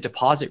lower the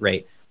deposit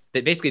rate.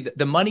 That basically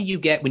the money you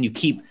get when you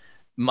keep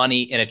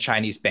money in a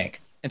Chinese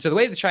bank. And so the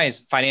way the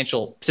Chinese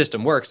financial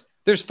system works,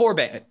 there's four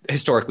banks.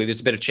 Historically,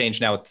 there's a bit of change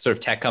now with sort of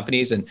tech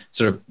companies and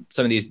sort of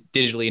some of these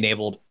digitally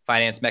enabled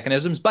finance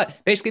mechanisms. But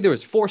basically, there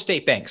was 4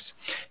 state banks.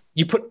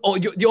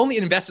 The only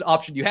investment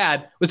option you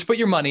had was to put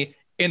your money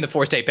in the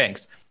 4 state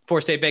banks.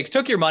 4 state banks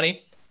took your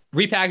money,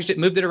 repackaged it,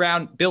 moved it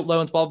around, built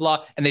loans, blah, blah,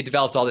 blah, and they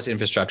developed all this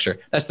infrastructure.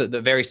 That's the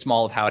very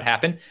small of how it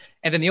happened.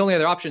 And then the only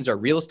other options are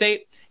real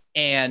estate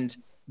and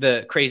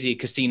the crazy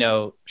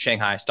casino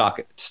Shanghai stock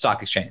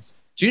exchange.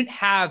 So you didn't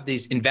have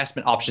these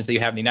investment options that you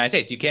have in the United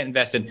States. You can't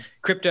invest in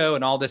crypto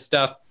and all this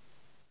stuff.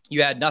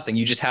 You had nothing.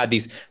 You just had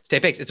these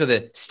state banks. And so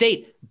the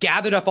state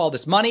gathered up all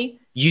this money,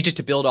 used it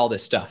to build all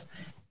this stuff.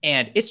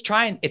 And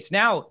it's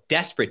now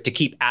desperate to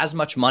keep as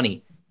much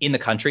money in the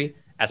country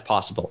as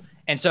possible.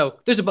 And so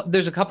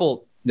there's a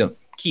couple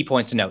key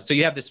points to note. So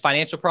you have this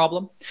financial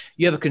problem.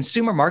 You have a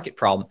consumer market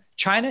problem.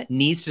 China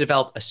needs to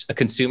develop a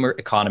consumer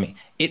economy.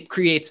 It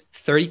creates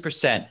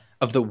 30%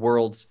 of the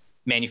world's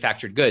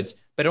manufactured goods,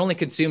 but it only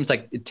consumes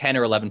like 10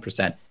 or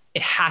 11%.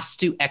 It has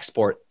to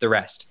export the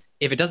rest.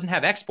 If it doesn't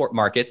have export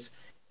markets,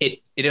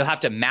 it'll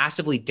have to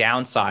massively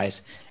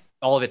downsize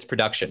all of its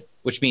production,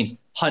 which means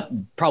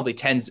probably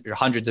tens or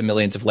hundreds of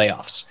millions of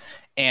layoffs.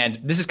 And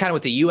this is kind of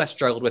what the US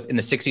struggled with in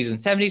the 60s and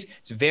 70s.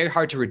 It's very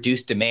hard to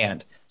reduce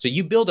demand. So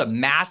you build a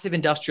massive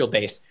industrial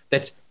base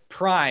that's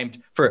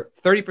primed for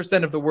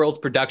 30% of the world's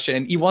production,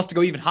 and he wants to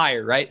go even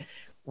higher, right?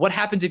 What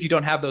happens if you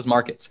don't have those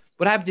markets?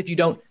 What happens if you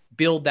don't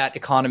build that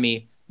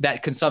economy,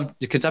 that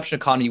consumption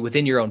economy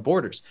within your own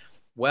borders?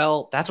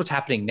 Well, that's what's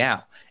happening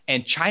now.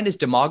 And China's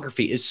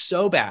demography is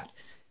so bad.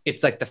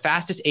 It's like the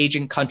fastest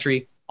aging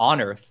country on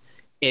earth.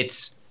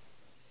 It's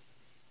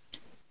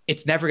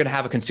never going to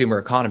have a consumer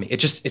economy.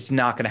 It's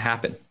not going to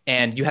happen.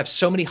 And you have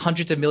so many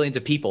hundreds of millions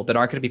of people that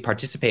aren't going to be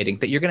participating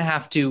that you're going to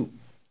have to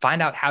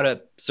find out how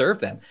to serve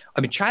them.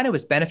 China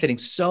was benefiting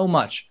so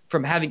much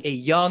from having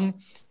a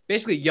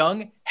basically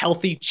young,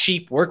 healthy,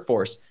 cheap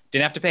workforce.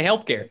 Didn't have to pay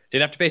healthcare,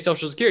 didn't have to pay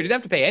Social Security,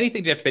 didn't have to pay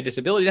anything, didn't have to pay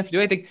disability, didn't have to do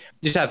anything.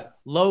 Just have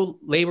low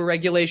labor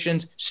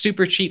regulations,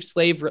 super cheap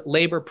slave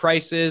labor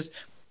prices.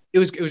 It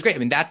was great.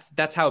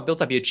 That's how it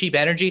built up. You had cheap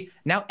energy.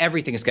 Now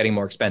everything is getting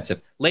more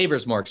expensive. Labor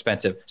is more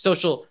expensive.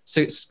 Social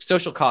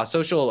costs,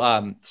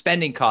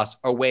 spending costs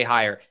are way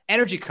higher.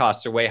 Energy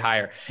costs are way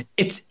higher.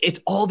 It's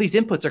all these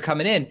inputs are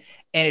coming in,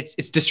 and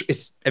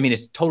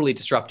it's totally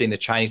disrupting the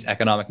Chinese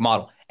economic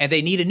model. And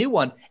they need a new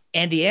one.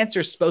 And the answer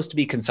is supposed to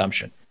be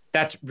consumption.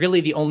 That's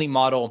really the only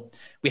model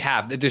we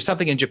have. There's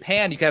something in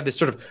Japan. You can have this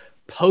sort of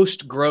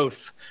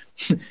post-growth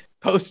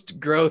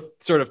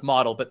sort of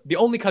model, but the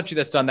only country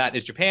that's done that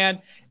is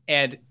Japan.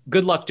 And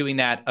good luck doing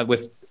that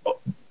with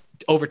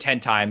over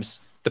 10 times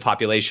the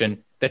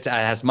population that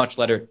has much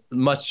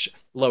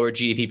lower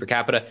GDP per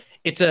capita.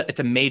 It's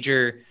a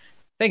major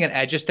thing. And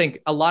I just think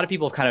a lot of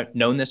people have kind of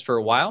known this for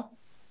a while.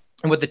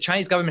 And what the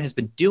Chinese government has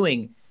been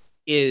doing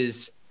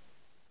is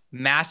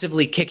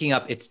massively kicking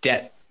up its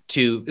debt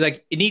to,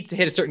 like, it needs to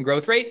hit a certain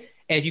growth rate.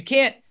 And if you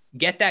can't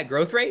get that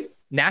growth rate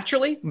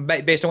naturally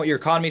based on what your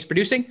economy is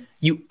producing,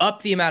 you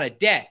up the amount of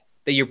debt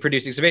that you're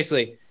producing. So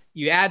basically,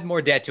 you add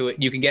more debt to it,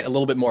 and you can get a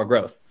little bit more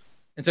growth.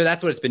 And so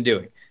that's what it's been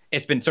doing.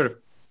 It's been sort of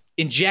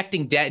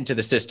injecting debt into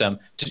the system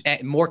to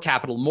add more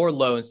capital, more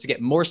loans to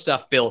get more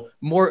stuff built,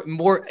 more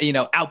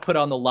output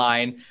on the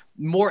line,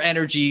 more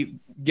energy,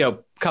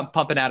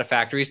 pumping out of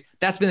factories.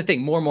 That's been the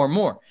thing,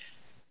 more.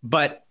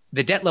 But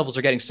the debt levels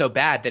are getting so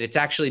bad that it's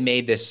actually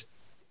made this,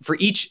 for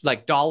each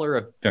dollar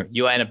of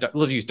UN,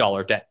 let's use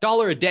dollar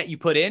of debt you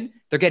put in,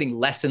 they're getting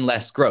less and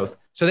less growth.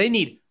 So they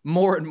need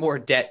more and more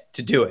debt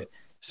to do it.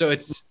 So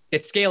it's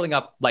scaling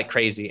up like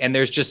crazy. And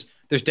there's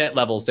debt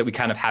levels that we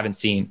kind of haven't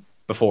seen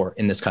before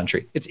in this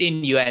country. It's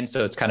in UN,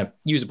 so it's kind of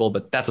usable,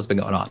 but that's what's been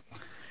going on.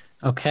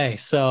 Okay,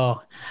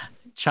 so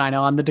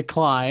China on the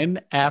decline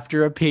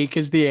after a peak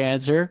is the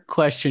answer.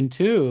 Question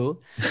 2,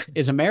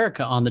 is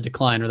America on the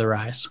decline or the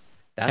rise?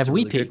 That's a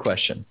really good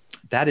question.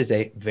 That is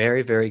a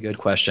very, very good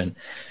question.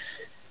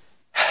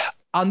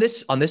 On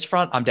this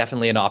front, I'm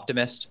definitely an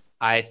optimist.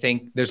 I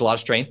think there's a lot of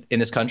strength in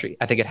this country.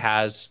 I think it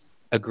has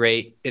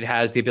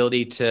the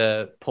ability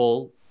to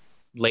pull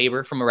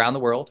labor from around the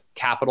world,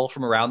 capital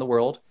from around the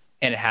world,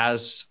 and it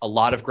has a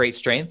lot of great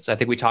strengths. I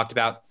think we talked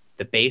about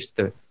the base,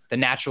 the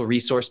natural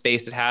resource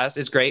base it has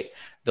is great.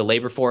 The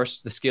labor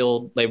force, the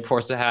skilled labor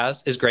force it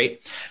has is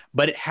great,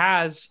 but it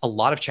has a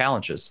lot of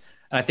challenges.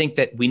 And I think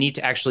that we need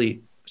to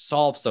actually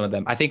solve some of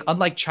them. I think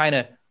unlike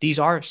China, these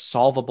are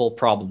solvable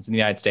problems in the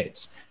United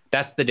States.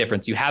 That's the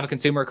difference. You have a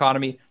consumer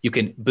economy, you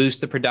can boost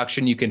the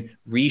production, you can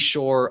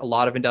reshore a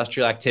lot of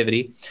industrial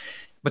activity,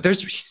 but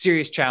there's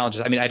serious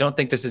challenges. I mean, I don't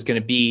think this is going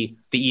to be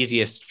the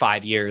easiest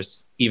 5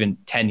 years, even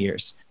 10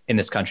 years in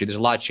this country. There's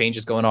a lot of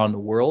changes going on in the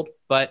world,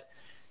 but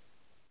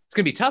it's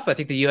going to be tough. I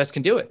think the U.S.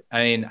 can do it.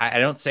 I mean, I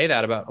don't say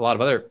that about a lot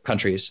of other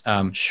countries.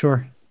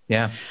 Sure.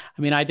 Yeah.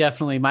 I mean,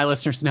 my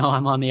listeners know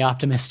I'm on the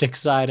optimistic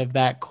side of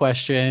that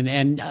question.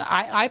 And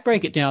I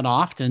break it down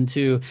often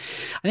to,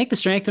 I think the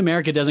strength of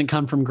America doesn't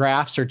come from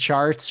graphs or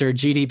charts or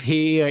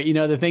GDP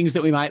or, the things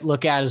that we might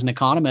look at as an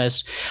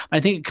economist. I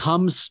think it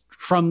comes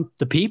from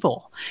the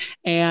people.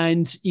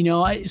 And,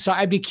 so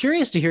I'd be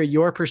curious to hear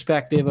your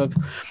perspective of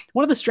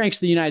one of the strengths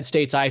of the United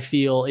States, I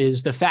feel,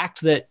 is the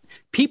fact that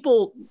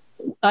people,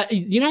 the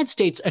United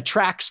States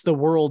attracts the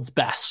world's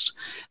best.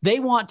 They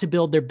want to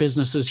build their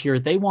businesses here.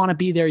 They want to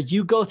be there.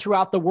 You go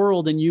throughout the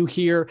world and you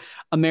hear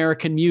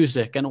American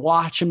music and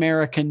watch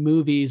American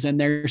movies. And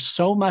there's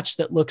so much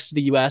that looks to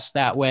the US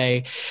that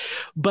way.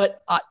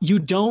 But you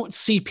don't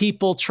see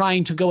people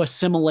trying to go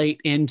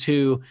assimilate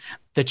into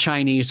the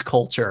Chinese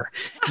culture.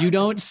 You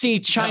don't see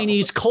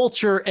Chinese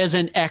culture as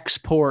an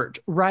export,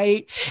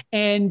 right?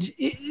 And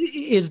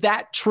is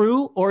that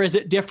true, or is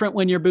it different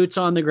when your boot's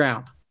on the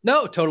ground?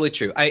 No, totally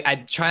true.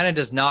 China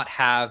does not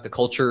have the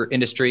culture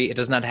industry. It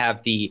does not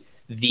have the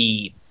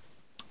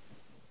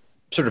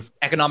sort of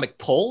economic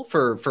pull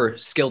for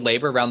skilled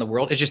labor around the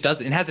world. It just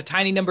doesn't. It has a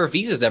tiny number of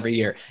visas every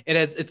year.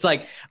 It's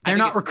like they're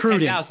not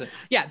recruiting. 10,000.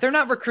 Yeah, they're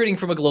not recruiting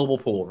from a global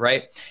pool,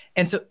 right?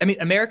 And so, I mean,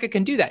 America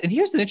can do that. And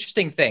here's an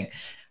interesting thing.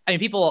 I mean,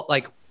 people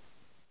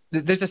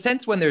there's a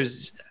sense when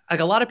there's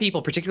a lot of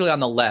people, particularly on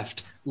the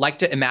left, like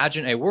to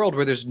imagine a world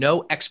where there's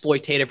no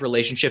exploitative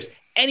relationships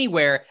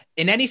anywhere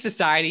in any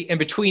society and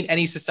between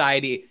any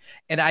society.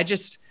 And I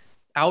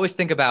always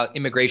think about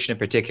immigration in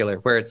particular,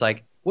 where it's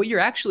like, what you're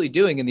actually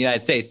doing in the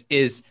United States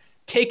is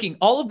taking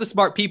all of the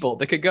smart people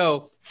that could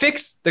go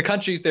fix the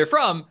countries they're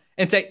from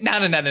and say,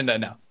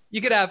 no.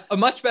 You could have a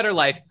much better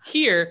life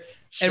here,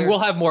 sure, and we'll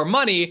have more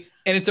money.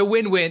 And it's a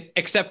win-win,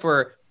 except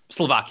for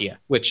Slovakia,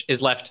 which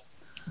is left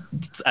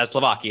as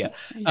Slovakia.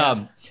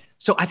 Yeah.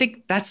 So I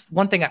think that's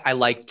one thing I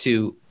like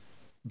to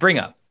bring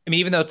up. I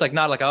mean, even though it's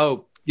not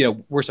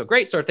we're so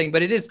great sort of thing,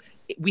 but it is,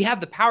 we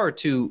have the power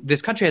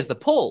this country has the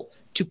pull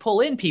to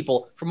pull in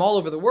people from all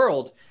over the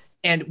world.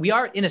 And we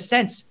are, in a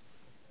sense,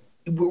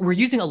 we're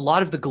using a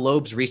lot of the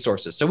globe's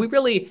resources. So we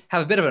really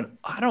have a bit of an,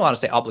 I don't want to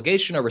say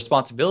obligation or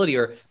responsibility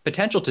or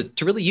potential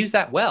to really use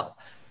that well.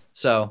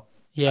 So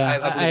yeah,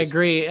 I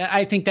agree.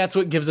 I think that's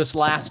what gives us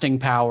lasting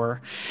power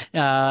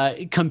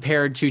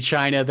compared to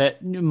China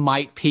that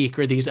might peak,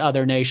 or these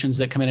other nations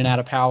that come in and out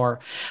of power.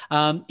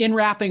 In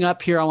wrapping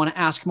up here, I want to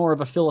ask more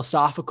of a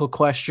philosophical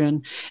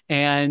question.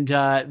 And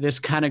this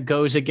kind of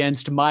goes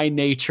against my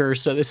nature.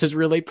 So this is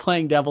really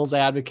playing devil's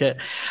advocate.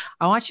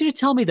 I want you to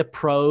tell me the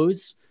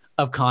pros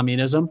of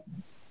communism.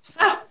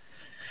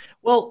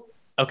 Well,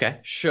 okay,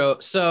 sure.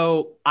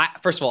 So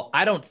first of all,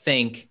 I don't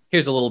think,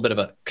 here's a little bit of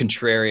a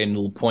contrarian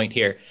little point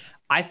here.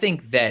 I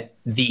think that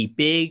the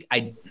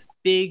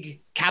big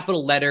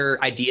capital letter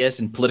ideas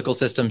and political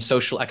systems,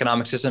 social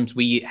economic systems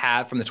we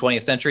have from the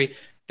 20th century,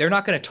 they're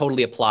not going to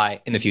totally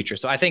apply in the future.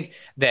 So I think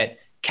that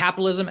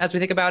capitalism, as we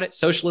think about it,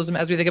 socialism,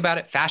 as we think about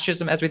it,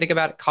 fascism, as we think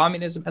about it,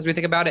 communism, as we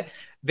think about it,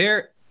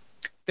 they're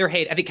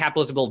hate. I think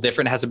capitalism is a little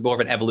different, has more of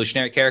an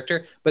evolutionary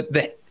character, but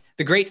the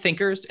great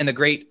thinkers and the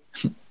great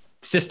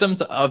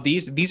systems of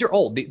these are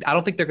old. I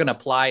don't think they're going to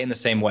apply in the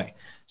same way.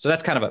 So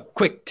that's kind of a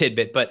quick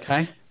tidbit, but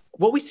okay.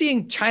 what we see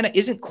in China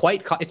isn't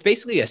quite, it's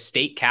basically a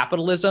state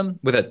capitalism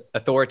with an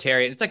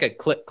authoritarian, it's like a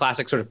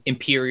classic sort of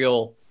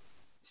imperial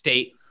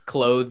state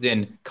clothed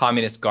in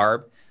communist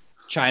garb.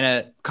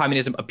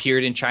 Communism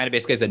appeared in China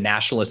basically as a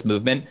nationalist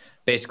movement.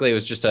 Basically, it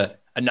was just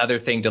another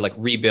thing to like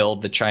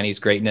rebuild the Chinese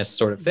greatness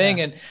sort of thing.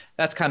 Yeah. And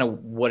that's kind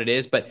of what it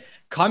is. But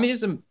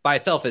communism by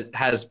itself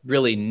has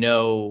really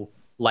no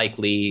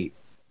likely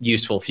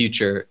useful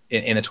future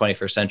in the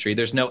 21st century.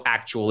 There's no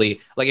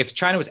actually, like if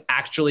China was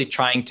actually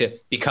trying to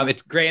become,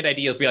 its grand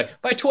ideals be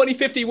like, by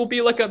 2050, we'll be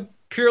like a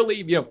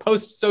purely,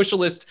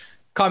 post-socialist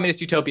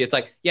communist utopia. It's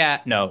like, yeah,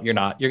 no, you're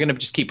not. You're going to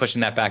just keep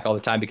pushing that back all the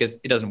time because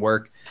it doesn't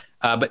work.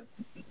 But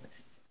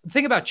the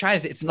thing about China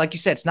is, it's like you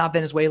said, it's not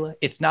Venezuela,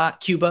 it's not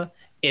Cuba,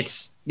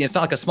 it's not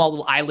like a small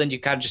little island you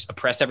kind of just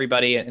oppress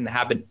everybody and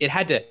happen. It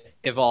had to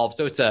evolve.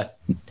 So it's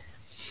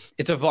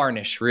a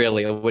varnish,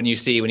 really, when you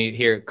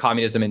hear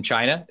communism in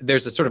China.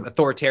 There's a sort of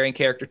authoritarian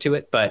character to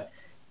it, but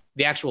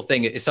the actual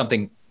thing is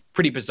something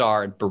pretty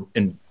bizarre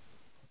and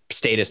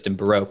statist and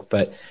baroque.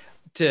 But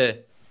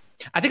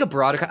I think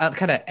I'll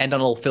kind of end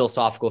on a little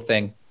philosophical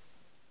thing.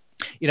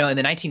 In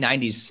the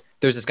 1990s,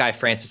 there's this guy,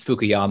 Francis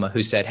Fukuyama,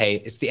 who said, hey,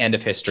 it's the end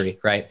of history,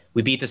 right?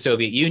 We beat the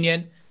Soviet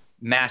Union,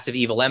 massive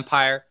evil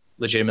empire,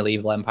 legitimately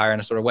evil empire in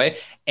a sort of way,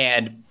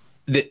 and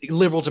the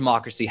liberal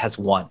democracy has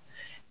won.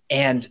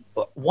 And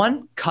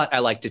one cut I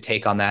like to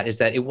take on that is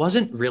that it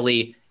wasn't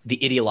really the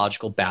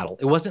ideological battle.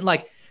 It wasn't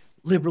like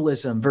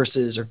liberalism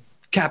versus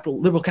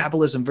liberal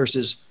capitalism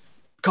versus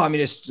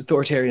communist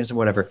authoritarianism,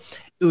 whatever.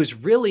 It was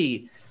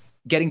really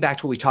getting back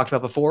to what we talked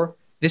about before.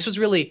 This was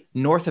really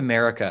North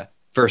America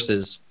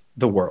versus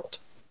the world.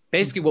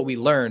 Basically, what we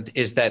learned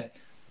is that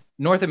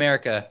North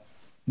America,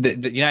 the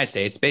United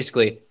States,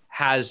 basically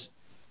has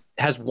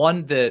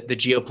won the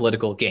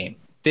geopolitical game.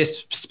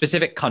 This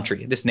specific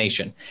country, this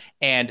nation,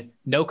 and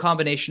no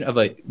combination of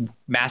a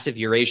massive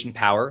Eurasian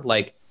power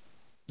like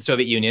the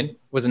Soviet Union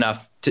was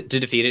enough to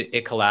defeat it.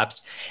 It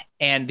collapsed.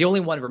 And the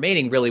only one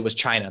remaining really was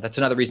China. That's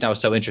another reason I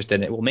was so interested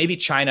in it. Well, maybe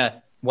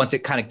China, once it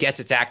kind of gets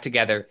its act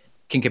together,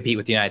 can compete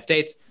with the United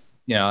States.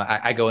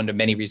 I go into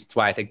many reasons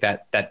why I think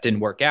that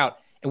didn't work out.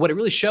 And what it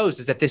really shows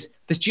is that this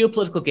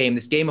geopolitical game,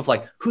 this game of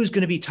like, who's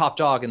going to be top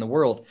dog in the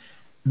world,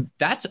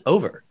 that's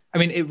over. I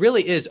mean, it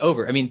really is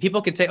over. I mean,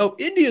 people can say, oh,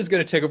 India is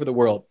going to take over the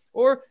world,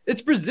 or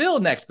it's Brazil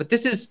next. But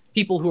this is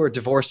people who are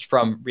divorced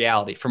from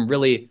reality, from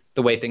really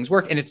the way things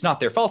work. And it's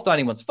not their fault. It's not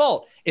anyone's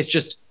fault. It's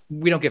just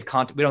we don't get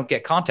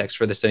context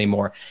for this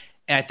anymore.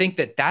 And I think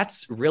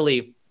that's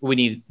really what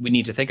we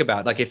need to think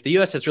about. Like, if the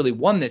U.S. has really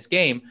won this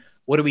game,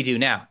 what do we do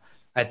now?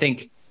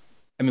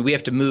 We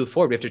have to move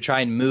forward. We have to try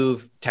and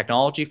move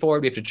technology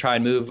forward. We have to try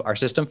and move our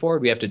system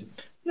forward. We have to,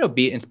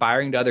 be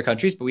inspiring to other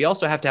countries, but we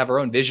also have to have our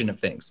own vision of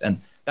things.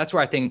 And that's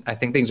where I think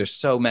things are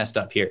so messed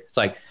up here. It's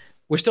like,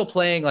 we're still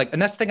playing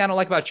and that's the thing I don't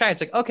like about China. It's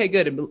like, okay,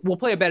 good. We'll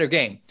play a better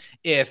game.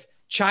 If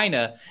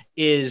China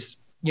is,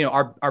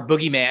 our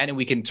boogeyman and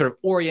we can sort of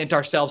orient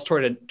ourselves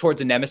towards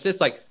a nemesis,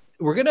 like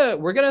we're going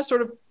to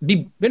sort of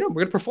be, we're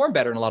going to perform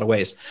better in a lot of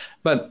ways.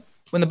 But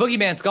when the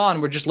boogeyman's gone,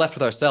 we're just left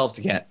with ourselves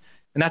again.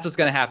 And that's what's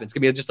going to happen. It's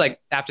going to be just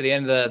like after the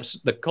end of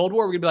the Cold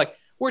War, we're going to be like,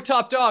 we're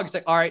top dogs. It's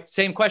like, all right,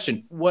 same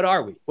question. What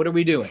are we? What are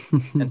we doing?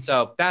 And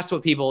so that's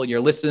what people, your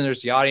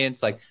listeners, the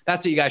audience, like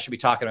that's what you guys should be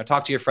talking about.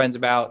 Talk to your friends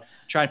about,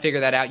 try and figure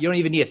that out. You don't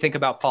even need to think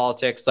about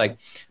politics. Like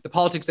the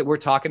politics that we're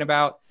talking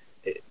about,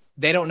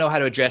 they don't know how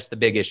to address the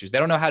big issues. They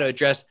don't know how to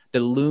address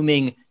the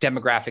looming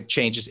demographic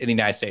changes in the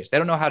United States. They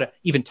don't know how to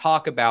even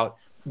talk about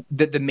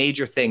the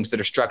major things that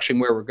are structuring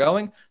where we're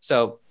going.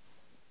 So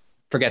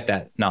forget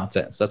that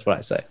nonsense. That's what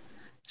I say.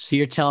 So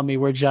you're telling me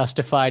we're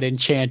justified in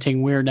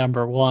chanting we're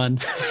number one.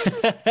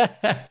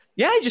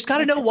 Yeah, you just got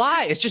to know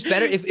why. It's just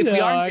better if we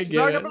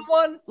are number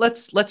one.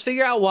 Let's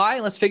figure out why,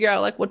 and let's figure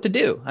out like what to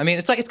do. I mean,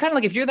 it's kind of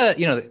like if you're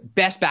the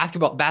best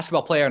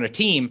basketball player on a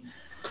team,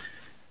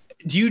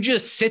 do you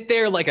just sit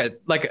there like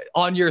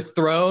on your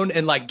throne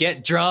and like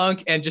get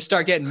drunk and just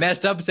start getting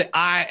messed up and say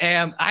I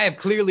am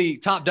clearly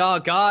top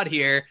dog God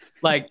here?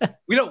 Like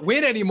we don't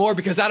win anymore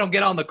because I don't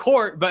get on the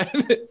court, but.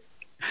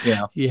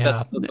 Yeah.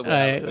 That's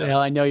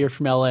I know you're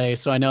from LA,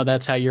 so I know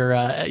that's how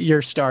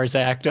your stars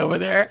act over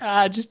there.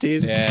 Just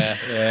teasing.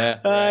 Yeah.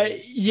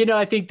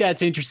 I think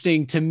that's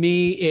interesting. To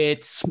me,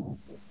 it's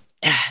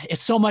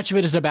so much of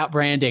it is about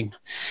branding.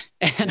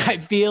 And I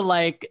feel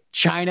like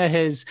China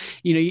has,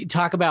 you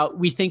talk about,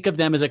 we think of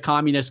them as a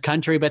communist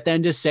country, but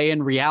then to say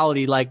in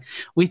reality, like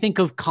we think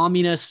of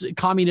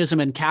communism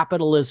and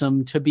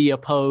capitalism to be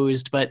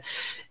opposed, but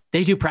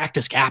they do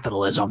practice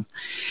capitalism.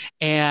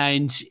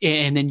 And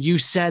then you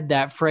said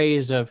that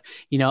phrase of,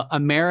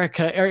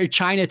 America or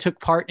China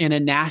took part in a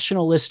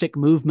nationalistic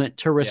movement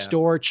to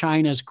restore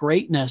China's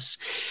greatness.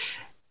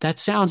 That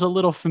sounds a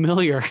little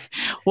familiar.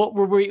 What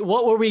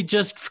were we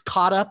just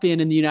caught up in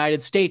the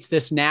United States?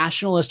 This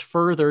nationalist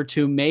further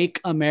to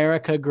make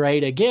America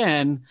great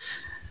again.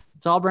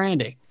 It's all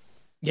branding.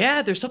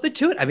 Yeah, there's something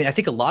to it. I mean, I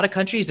think a lot of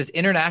countries, this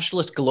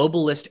internationalist,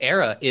 globalist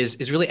era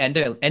is really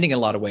ending in a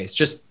lot of ways.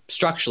 Just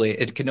structurally,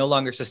 it can no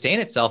longer sustain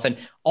itself. And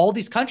all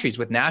these countries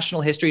with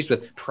national histories,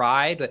 with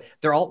pride,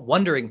 they're all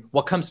wondering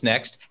what comes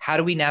next. How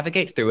do we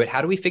navigate through it?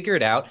 How do we figure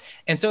it out?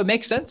 And so it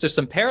makes sense. There's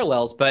some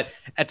parallels, but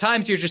at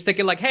times you're just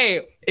thinking like,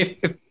 hey,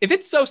 if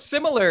it's so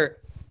similar,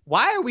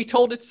 why are we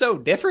told it's so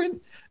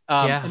different?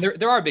 And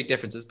there are big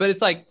differences, but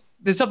it's like,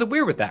 there's something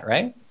weird with that,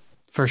 right?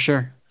 For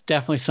sure.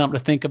 Definitely something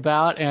to think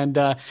about. And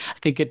I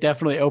think it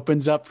definitely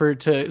opens up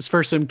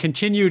for some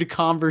continued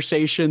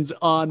conversations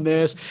on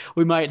this.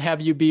 We might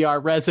have you be our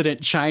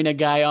resident China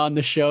guy on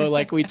the show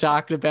like we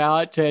talked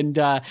about. And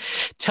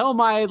tell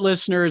my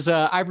listeners,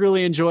 I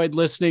really enjoyed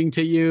listening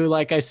to you.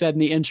 Like I said in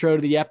the intro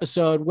to the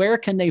episode, where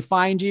can they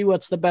find you?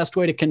 What's the best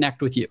way to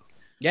connect with you?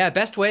 Yeah,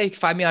 best way, you can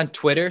find me on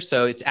Twitter.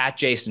 So it's at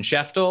Jason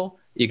Scheftel.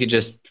 You can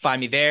just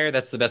find me there.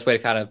 That's the best way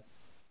to kind of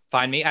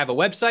find me. I have a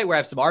website where I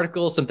have some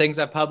articles, some things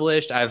I've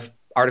published. I have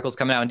articles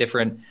coming out in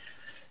different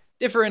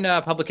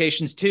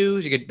publications too.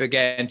 You could,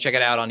 again, check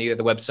it out on either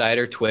the website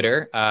or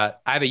Twitter. I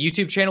have a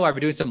YouTube channel where I've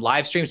been doing some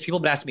live streams. People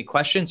have been asking me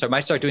questions, so I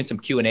might start doing some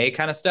Q&A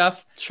kind of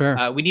stuff.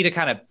 Sure. We need to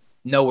kind of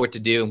know what to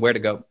do and where to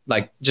go.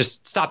 Like,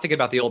 just stop thinking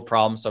about the old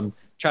problems. So I'm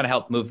trying to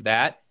help move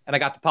that. And I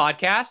got the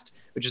podcast,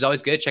 which is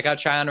always good. Check out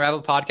China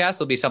Unraveled podcast.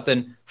 There'll be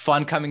something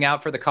fun coming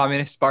out for the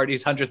Communist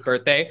Party's 100th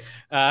birthday,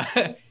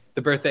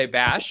 the birthday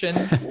bash. And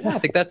yeah, I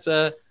think that's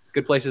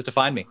good places to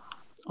find me.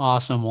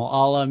 Awesome. Well,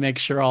 I'll make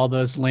sure all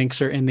those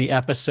links are in the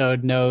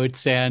episode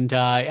notes. And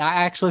I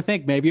actually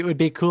think maybe it would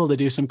be cool to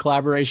do some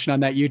collaboration on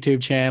that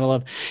YouTube channel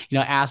of,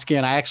 asking.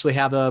 I actually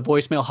have a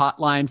voicemail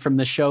hotline from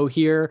the show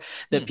here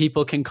that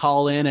people can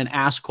call in and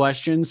ask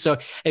questions. So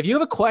if you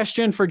have a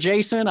question for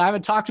Jason, I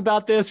haven't talked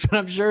about this, but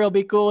I'm sure he'll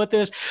be cool with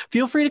this.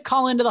 Feel free to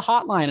call into the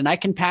hotline and I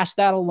can pass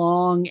that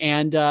along.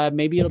 And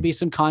maybe it'll be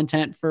some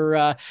content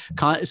for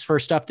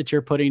stuff that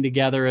you're putting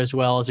together as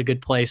well as a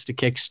good place to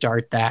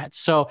kickstart that.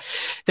 So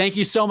thank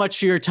you so much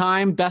for your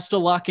time. Best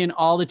of luck in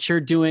all that you're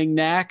doing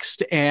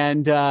next.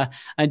 And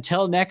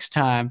until next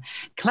time,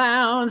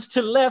 clowns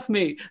to the left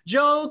me,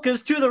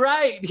 jokers to the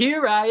right.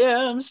 Here I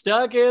am,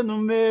 stuck in the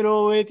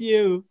middle with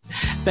you.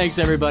 Thanks,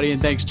 everybody.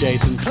 And thanks,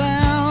 Jason.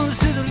 Clowns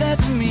to the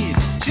left of me,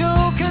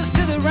 jokers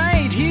to the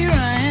right. Here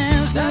I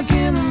am, stuck in